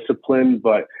be disciplined,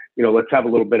 but let's have a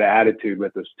little bit of attitude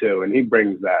with us too. And he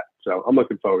brings that. So I'm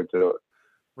looking forward to it.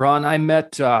 Ron, I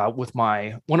met with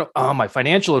my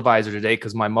financial advisor today,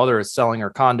 because my mother is selling her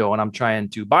condo and I'm trying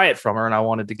to buy it from her, and I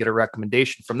wanted to get a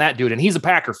recommendation from that dude. And he's a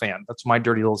Packer fan. That's my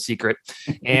dirty little secret.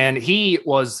 And he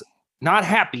was not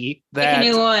happy Pick that a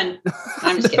new one.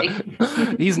 I'm just kidding.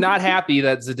 he's not happy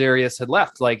that Za'Darius had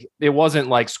left. Like, it wasn't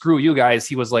like, screw you guys.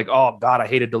 He was like, oh God, I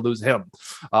hated to lose him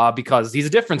because he's a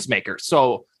difference maker.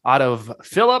 So out of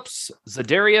Phillips,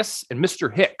 Za'Darius, and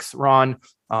Mr. Hicks, Ron,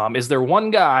 is there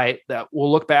one guy that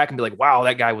will look back and be like, wow,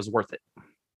 that guy was worth it?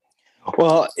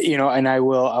 Well, and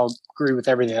I'll agree with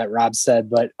everything that Rob said,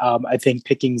 but I think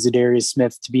picking Za'Darius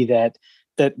Smith to be that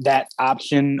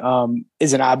option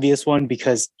is an obvious one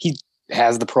because he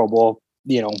has the Pro Bowl,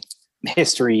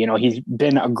 history. He's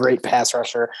been a great pass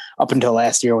rusher up until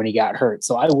last year when he got hurt.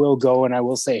 So I will go and I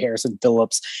will say Harrison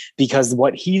Phillips because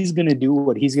what he's going to do,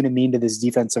 what he's going to mean to this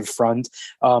defensive front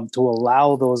to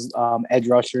allow those edge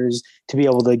rushers to be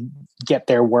able to get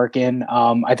their work in.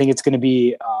 I think it's going to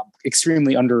be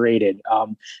extremely underrated.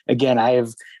 Again, I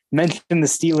have mentioned the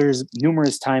Steelers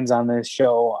numerous times on this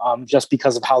show just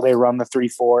because of how they run the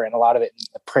 3-4 and a lot of it in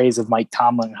the praise of Mike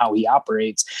Tomlin, how he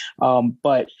operates.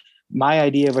 But my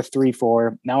idea of a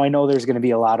 3-4, now I know there's going to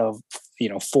be a lot of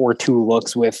 4-2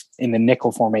 looks in the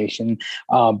nickel formation,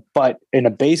 but in a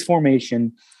base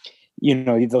formation,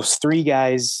 those three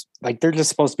guys, like, they're just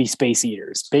supposed to be space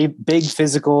eaters, big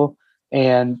physical,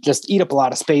 and just eat up a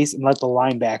lot of space and let the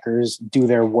linebackers do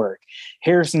their work.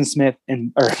 Harrison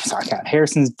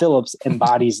Phillips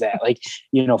embodies that,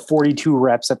 42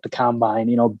 reps at the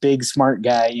combine, big, smart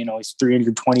guy, he's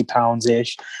 320 pounds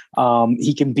ish.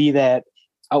 He can be that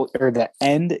out or the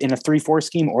end in a 3-4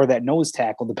 scheme or that nose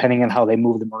tackle, depending on how they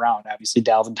move them around. Obviously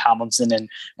Dalvin Tomlinson and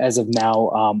as of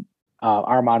now,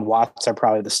 Armand Watts are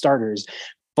probably the starters,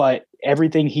 but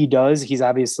everything he does, he's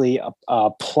obviously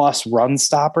a plus run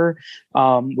stopper,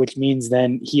 which means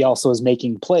then he also is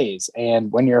making plays. And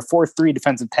when you're a 4-3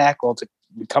 defensive tackle to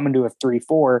come into a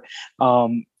 3-4,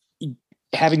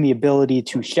 having the ability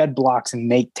to shed blocks and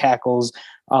make tackles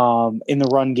in the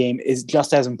run game is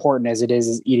just as important as it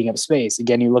is eating up space.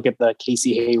 Again, you look at the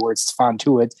Casey Hayward, Stephon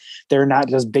Tuitt, they're not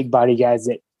just big body guys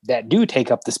that do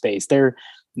take up the space. They're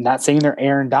not saying they're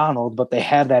Aaron Donald, but they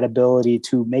have that ability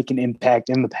to make an impact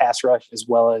in the pass rush as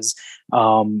well as,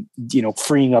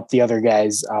 freeing up the other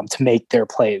guys to make their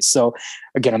plays. So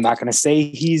again, I'm not going to say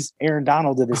he's Aaron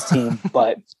Donald to this team,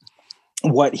 but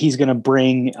what he's going to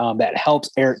bring that helps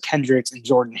Eric Kendricks and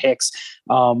Jordan Hicks,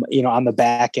 on the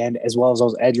back end, as well as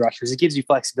those edge rushers. It gives you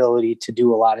flexibility to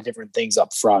do a lot of different things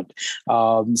up front.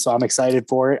 So I'm excited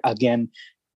for it. Again,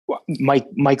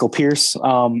 Michael Pierce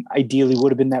ideally would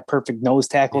have been that perfect nose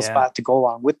tackle spot to go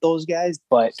along with those guys,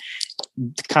 but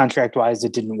contract wise,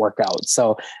 it didn't work out.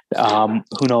 So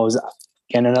who knows?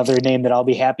 And another name that I'll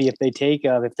be happy if they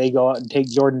go out and take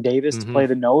Jordan Davis to play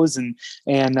the nose and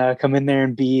come in there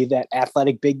and be that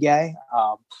athletic big guy.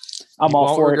 I'm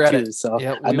all for it too. So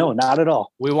no, not at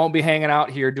all. We won't be hanging out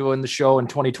here doing the show in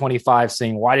 2025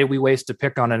 saying, why did we waste a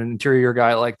pick on an interior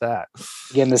guy like that?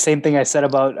 Again, the same thing I said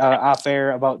about off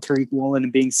air about Tariq Woolen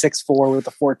and being 6'4" with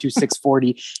a 4.2,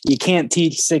 640. You can't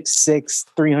teach 6'6",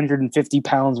 350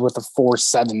 pounds with a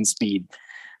 4.7 speed.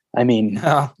 I mean,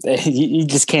 you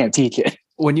just can't teach it.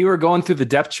 When you were going through the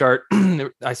depth chart,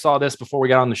 I saw this before we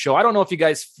got on the show. I don't know if you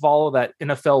guys follow that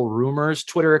NFL Rumors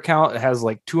Twitter account. It has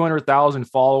like 200,000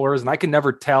 followers, and I can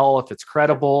never tell if it's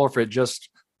credible or if it just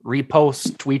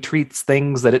reposts, tweets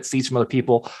things that it sees from other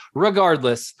people.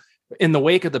 Regardless, in the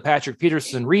wake of the Patrick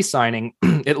Peterson re-signing,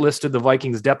 it listed the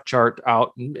Vikings depth chart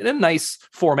out in a nice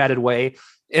formatted way.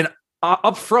 And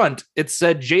up front, it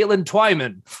said Jalen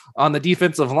Twyman on the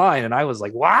defensive line. And I was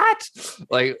like, what?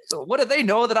 Like, what do they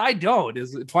know that I don't?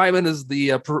 Is Twyman is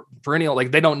the perennial, like,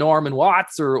 they don't know Armand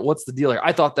Watts, or what's the deal here?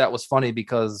 I thought that was funny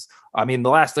because, I mean, the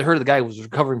last I heard of the guy was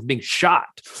recovering from being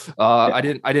shot. I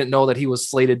didn't know that he was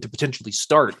slated to potentially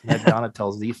start at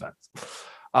Donatell's defense.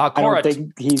 I don't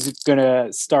think he's going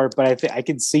to start, but I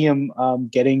could see him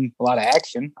getting a lot of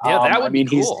action. Yeah, that would be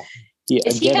cool.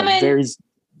 He's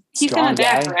coming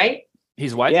back, right?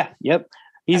 He's white. Yeah. Yep.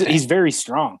 He's very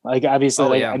strong. Like,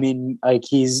 obviously, I mean, like,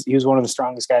 he was one of the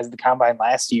strongest guys at the combine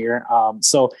last year.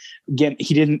 So again,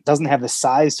 he doesn't have the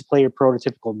size to play a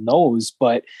prototypical nose,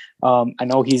 but I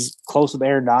know he's close with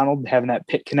Aaron Donald, having that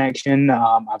pit connection.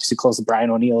 Obviously close with Brian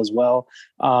O'Neill as well.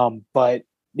 But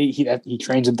he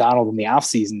trains with Donald in the off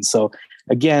season. So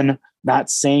again, not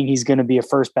saying he's going to be a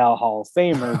first ballot Hall of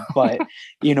Famer, but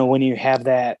when you have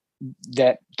that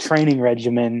training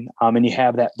regimen and you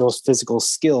have those physical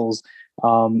skills,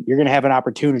 you're going to have an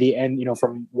opportunity. And,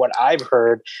 from what I've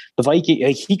heard, the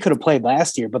Vikings, he could have played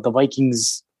last year, but the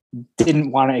Vikings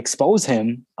didn't want to expose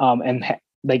him and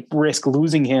risk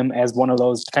losing him as one of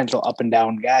those potential up and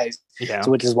down guys. Yeah.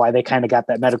 So, which is why they kind of got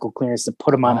that medical clearance to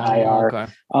put him on IR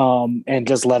and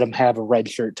just let him have a red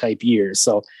shirt type year.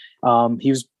 So he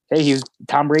was Hey, he was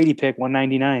Tom Brady pick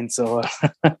 199. So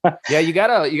yeah, you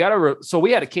gotta. So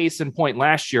we had a case in point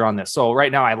last year on this. So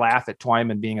right now I laugh at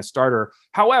Twyman being a starter.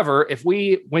 However,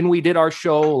 when we did our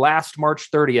show last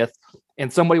March 30th,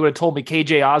 and somebody would have told me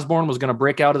KJ Osborne was going to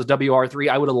break out as WR3,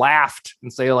 I would have laughed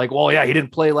and say like, well, yeah, he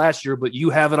didn't play last year, but you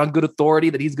have it on good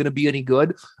authority that he's going to be any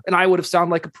good. And I would have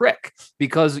sounded like a prick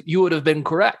because you would have been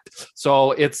correct.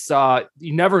 So it's,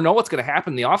 you never know what's going to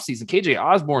happen in the offseason. KJ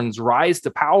Osborne's rise to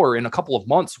power in a couple of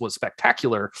months was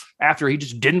spectacular after he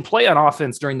just didn't play on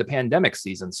offense during the pandemic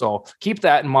season. So keep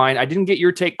that in mind. I didn't get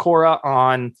your take, Cora,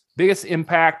 on biggest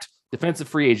impact defensive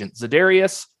free agent,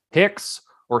 Za'Darius, Hicks,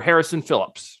 or Harrison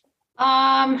Phillips.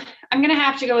 I'm going to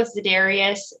have to go with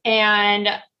Za'Darius. And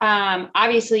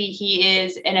obviously he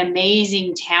is an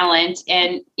amazing talent.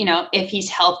 And, you know, if he's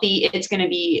healthy, it's going to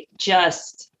be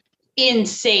just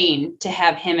insane to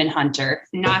have him and Hunter.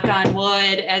 Knock on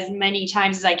wood as many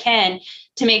times as I can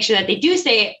to make sure that they do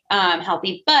stay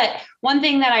healthy. But one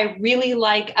thing that I really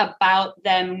like about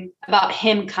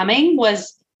him coming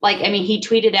was he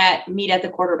tweeted at meet at the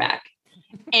quarterback.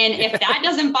 And if that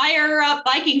doesn't fire up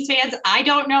Vikings fans, I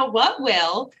don't know what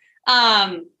will.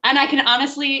 And I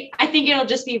think it'll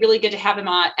just be really good to have him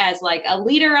on as like a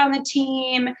leader on the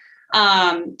team,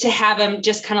 to have him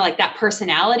just kind of like that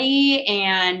personality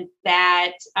and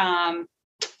that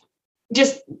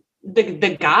just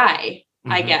the guy,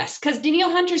 mm-hmm. I guess. Because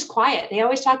Danielle Hunter's quiet. They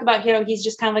always talk about, he's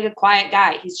just kind of like a quiet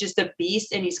guy. He's just a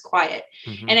beast and he's quiet.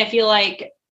 Mm-hmm. And I feel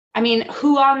like,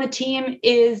 who on the team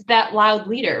is that loud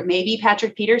leader? Maybe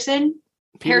Patrick Peterson.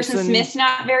 Harrison Smith's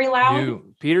not very loud.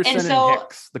 Peterson and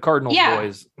Hicks, the Cardinals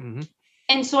boys. Mm-hmm.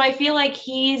 And so I feel like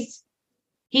he's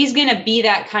going to be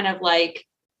that kind of like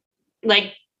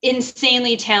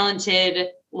insanely talented,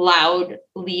 loud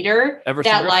leader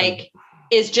Everson Griffin.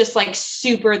 Is just like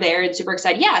super there and super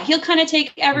excited. Yeah, he'll kind of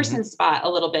take Everson's mm-hmm. spot a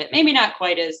little bit. Maybe not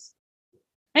quite as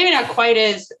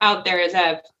out there as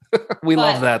Ev. We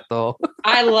love that though.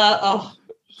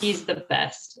 He's the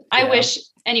best. Yeah. I wish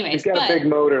anyways. He's got a big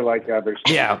motor like others.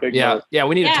 Yeah.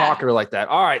 We need a talker like that.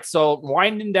 All right. So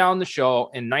winding down the show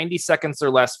in 90 seconds or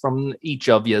less from each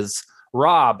of yous.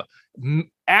 Rob,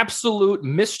 absolute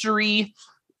mystery,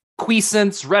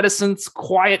 quiescence, reticence,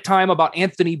 quiet time about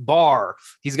Anthony Barr.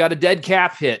 He's got a dead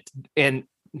cap hit and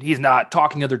he's not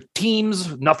talking to other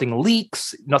teams. Nothing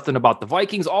leaks, nothing about the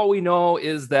Vikings. All we know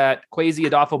is that Kwesi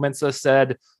Adolfo-Mensah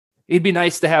said it'd be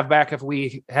nice to have back if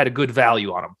we had a good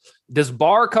value on him. Does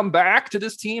Barr come back to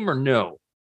this team or no?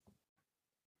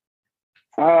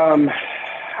 I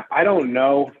don't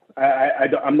know.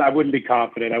 I wouldn't be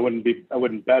confident. I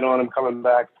wouldn't bet on him coming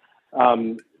back.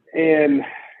 And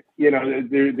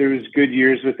there's good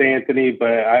years with Anthony,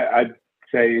 but I'd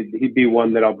say he'd be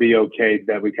one that I'll be okay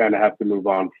that we kind of have to move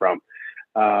on from.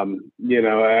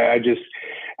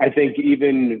 I think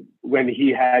even when he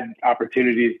had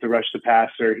opportunities to rush the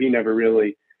passer, he never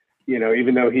really,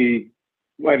 even though he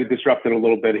might have disrupted a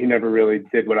little bit, he never really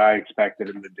did what I expected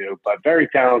him to do. But very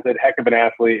talented, heck of an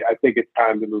athlete. I think it's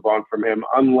time to move on from him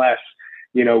unless,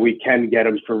 we can get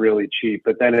him for really cheap.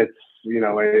 But then it's,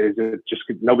 it's just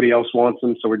nobody else wants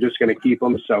him, so we're just going to keep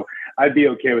him. So I'd be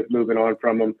okay with moving on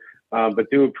from him, but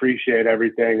do appreciate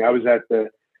everything. I was at the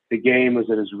game, was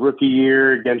it his rookie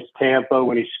year against Tampa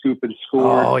when he scooped and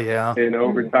scored in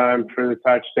overtime for the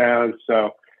touchdown.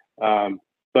 So,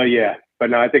 but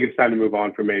no, I think it's time to move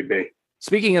on from AB.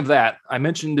 Speaking of that, I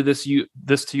mentioned this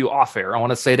to you off air. I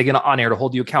want to say it again on air to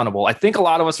hold you accountable. I think a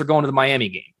lot of us are going to the Miami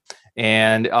game.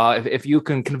 And if you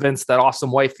can convince that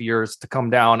awesome wife of yours to come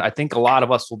down, I think a lot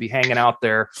of us will be hanging out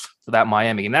there for that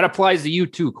Miami game. That applies to you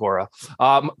too, Cora.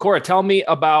 Cora, tell me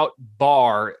about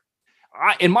Barr.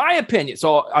 In my opinion,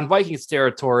 so on Vikings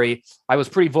territory, I was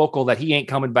pretty vocal that he ain't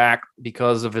coming back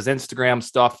because of his Instagram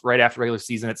stuff right after regular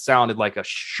season. It sounded like a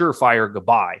surefire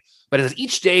goodbye. But as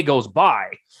each day goes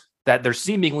by, that there's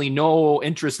seemingly no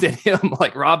interest in him,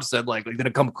 like Rob said, like he's going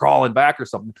to come crawling back or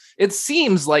something. It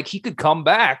seems like he could come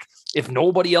back if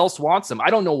nobody else wants him. I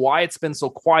don't know why it's been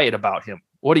so quiet about him.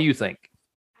 What do you think?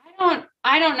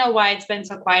 I don't know why it's been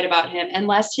so quiet about him,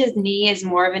 unless his knee is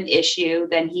more of an issue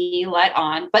than he let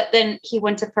on, but then he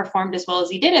wouldn't have performed as well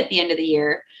as he did at the end of the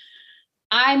year.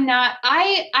 I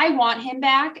want him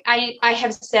back. I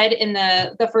have said in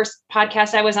the first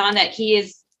podcast I was on that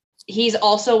he's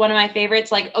also one of my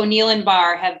favorites. Like O'Neal and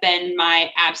Barr have been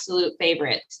my absolute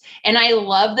favorites. And I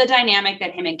love the dynamic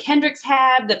that him and Kendricks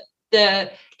have,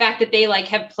 the fact that they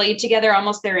have played together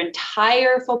almost their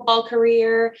entire football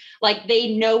career. Like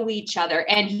they know each other,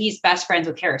 and he's best friends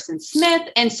with Harrison Smith.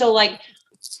 And so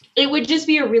it would just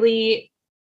be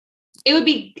it would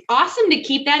be awesome to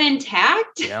keep that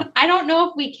intact. Yeah. I don't know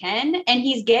if we can. And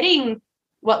he's getting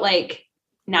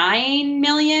 $9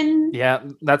 million. Yeah,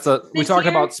 we talked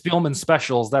about Spielman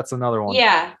specials. That's another one.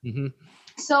 Yeah. Mm-hmm.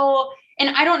 So,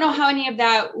 and I don't know how any of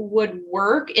that would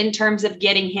work in terms of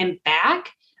getting him back.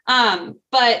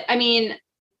 But I mean,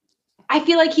 I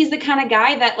feel like he's the kind of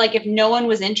guy that, like, if no one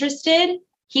was interested,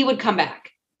 he would come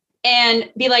back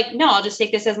and be like, no, I'll just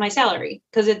take this as my salary.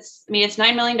 Cause it's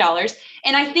 $9 million.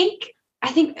 And I think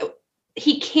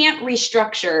he can't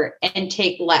restructure and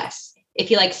take less if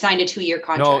he like signed a 2-year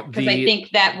contract. Cause I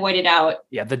think that voided out.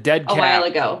 Yeah. The dead cap a while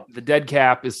ago. The dead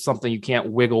cap is something you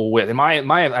can't wiggle with. And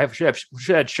I should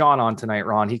have Sean on tonight,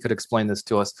 Ron. He could explain this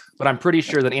to us, but I'm pretty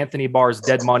sure that Anthony Barr's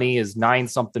dead money is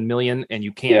 9-something million and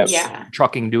you can't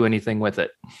trucking do anything with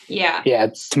it. Yeah. Yeah.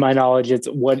 To my knowledge, it's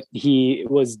what he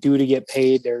was due to get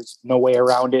paid. There's no way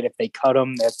around it. If they cut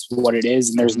him, that's what it is.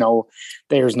 And there's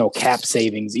no cap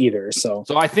savings either. So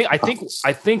I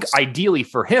think ideally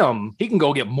for him, he can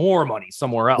go get more money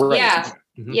somewhere else. Right. Yeah.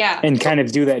 Mm-hmm. Yeah. And kind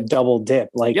of do that double dip,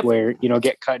 like where,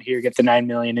 get cut here, get the 9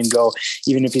 million and go,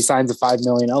 even if he signs a 5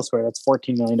 million elsewhere, that's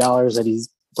 $14 million that he's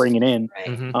bringing in. Right.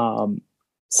 Mm-hmm.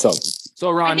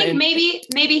 So Ron, I think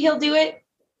maybe he'll do it.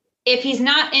 If he's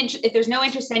not, if there's no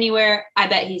interest anywhere, I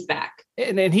bet he's back.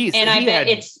 And I bet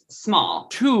it's small.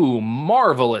 2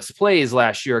 marvelous plays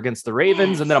last year against the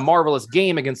Ravens, and then a marvelous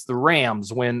game against the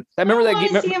Rams. Remember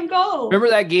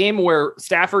that game where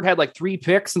Stafford had like 3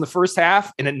 picks in the first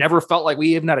half, and it never felt like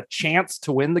we even had a chance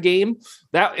to win the game.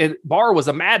 Barr was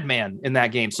a madman in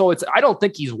that game. So I don't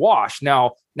think he's washed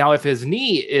now. If his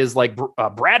knee is like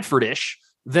Bradfordish,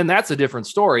 then that's a different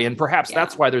story. And perhaps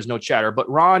that's why there's no chatter. But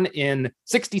Ron, in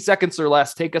 60 seconds or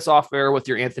less, take us off air with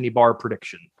your Anthony Barr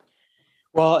prediction.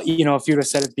 Well, if you would have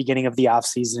said at the beginning of the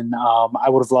offseason, I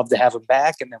would have loved to have him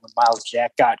back. And then when Miles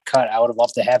Jack got cut, I would have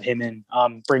loved to have him in,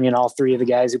 bring in all 3 of the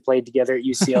guys who played together at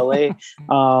UCLA.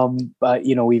 But,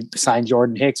 we signed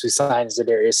Jordan Hicks, we signed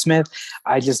Zadarius Smith.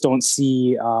 I just don't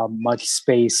see much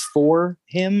space for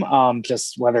him,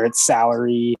 just whether it's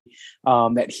salary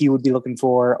that he would be looking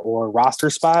for or roster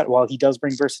spot. While he does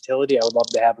bring versatility, I would love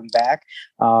to have him back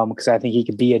because I think he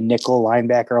could be a nickel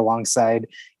linebacker alongside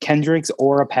Kendricks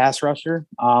or a pass rusher.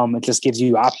 It just gives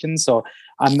you options. So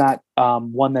I'm not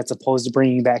one that's opposed to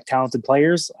bringing back talented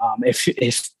players.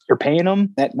 If you're paying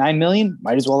them that $9 million,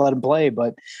 might as well let them play.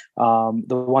 But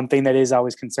the one thing that is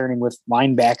always concerning with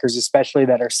linebackers, especially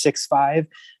that are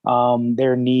 6'5",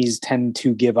 their knees tend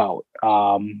to give out.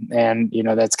 And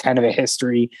that's kind of a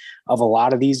history of a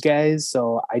lot of these guys.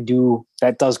 So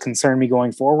that does concern me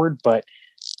going forward. But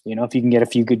if you can get a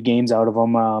few good games out of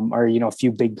them, or a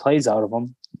few big plays out of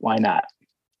them, why not?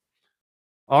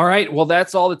 All right. Well,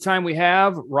 that's all the time we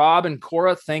have. Rob and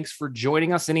Cora, thanks for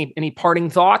joining us. Any parting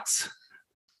thoughts?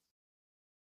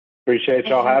 Appreciate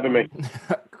y'all having me.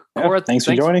 Cora, thanks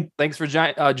for joining. Thanks for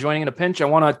joining in a pinch. I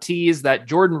want to tease that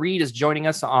Jordan Reed is joining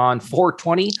us on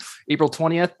 4/20, April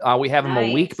 20th. We have him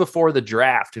a week before the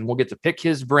draft, and we'll get to pick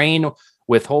his brain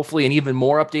with hopefully an even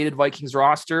more updated Vikings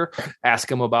roster.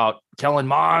 Ask him about Kellen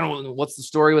Mond. What's the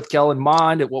story with Kellen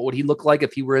Mond? What would he look like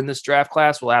if he were in this draft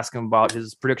class? We'll ask him about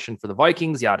his prediction for the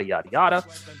Vikings, yada, yada, yada.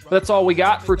 But that's all we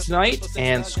got for tonight,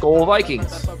 and Skol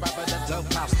Vikings. All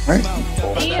right.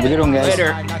 Have a good one, guys.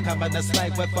 Later.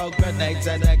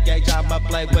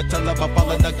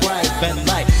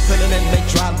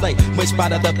 Which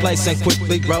spot of the place and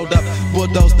quickly rolled up.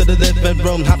 Bulldozed to the living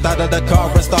room, hopped out of the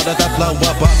car and started to blow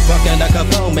up. Fucking a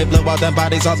kaboom, it blew all them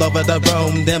bodies all over the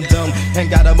room. Them doom, and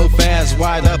gotta move fast.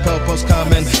 Why the popo's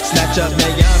coming? Snatch up me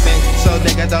yummy, so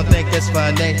nigga don't think it's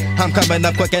funny. I'm coming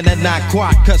up quick and then not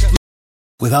quite, cause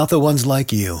Without the ones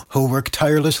like you, who work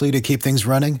tirelessly to keep things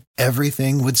running,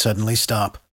 everything would suddenly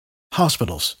stop.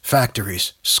 Hospitals,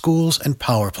 factories, schools, and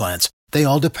power plants, they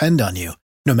all depend on you.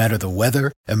 No matter the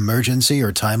weather, emergency,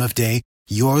 or time of day,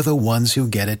 you're the ones who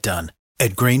get it done.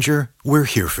 At Grainger, we're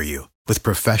here for you with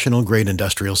professional-grade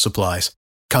industrial supplies.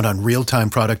 Count on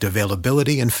real-time product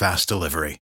availability and fast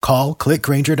delivery. Call, click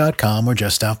Grainger.com, or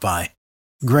just stop by.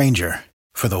 Grainger,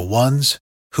 for the ones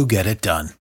who get it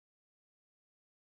done.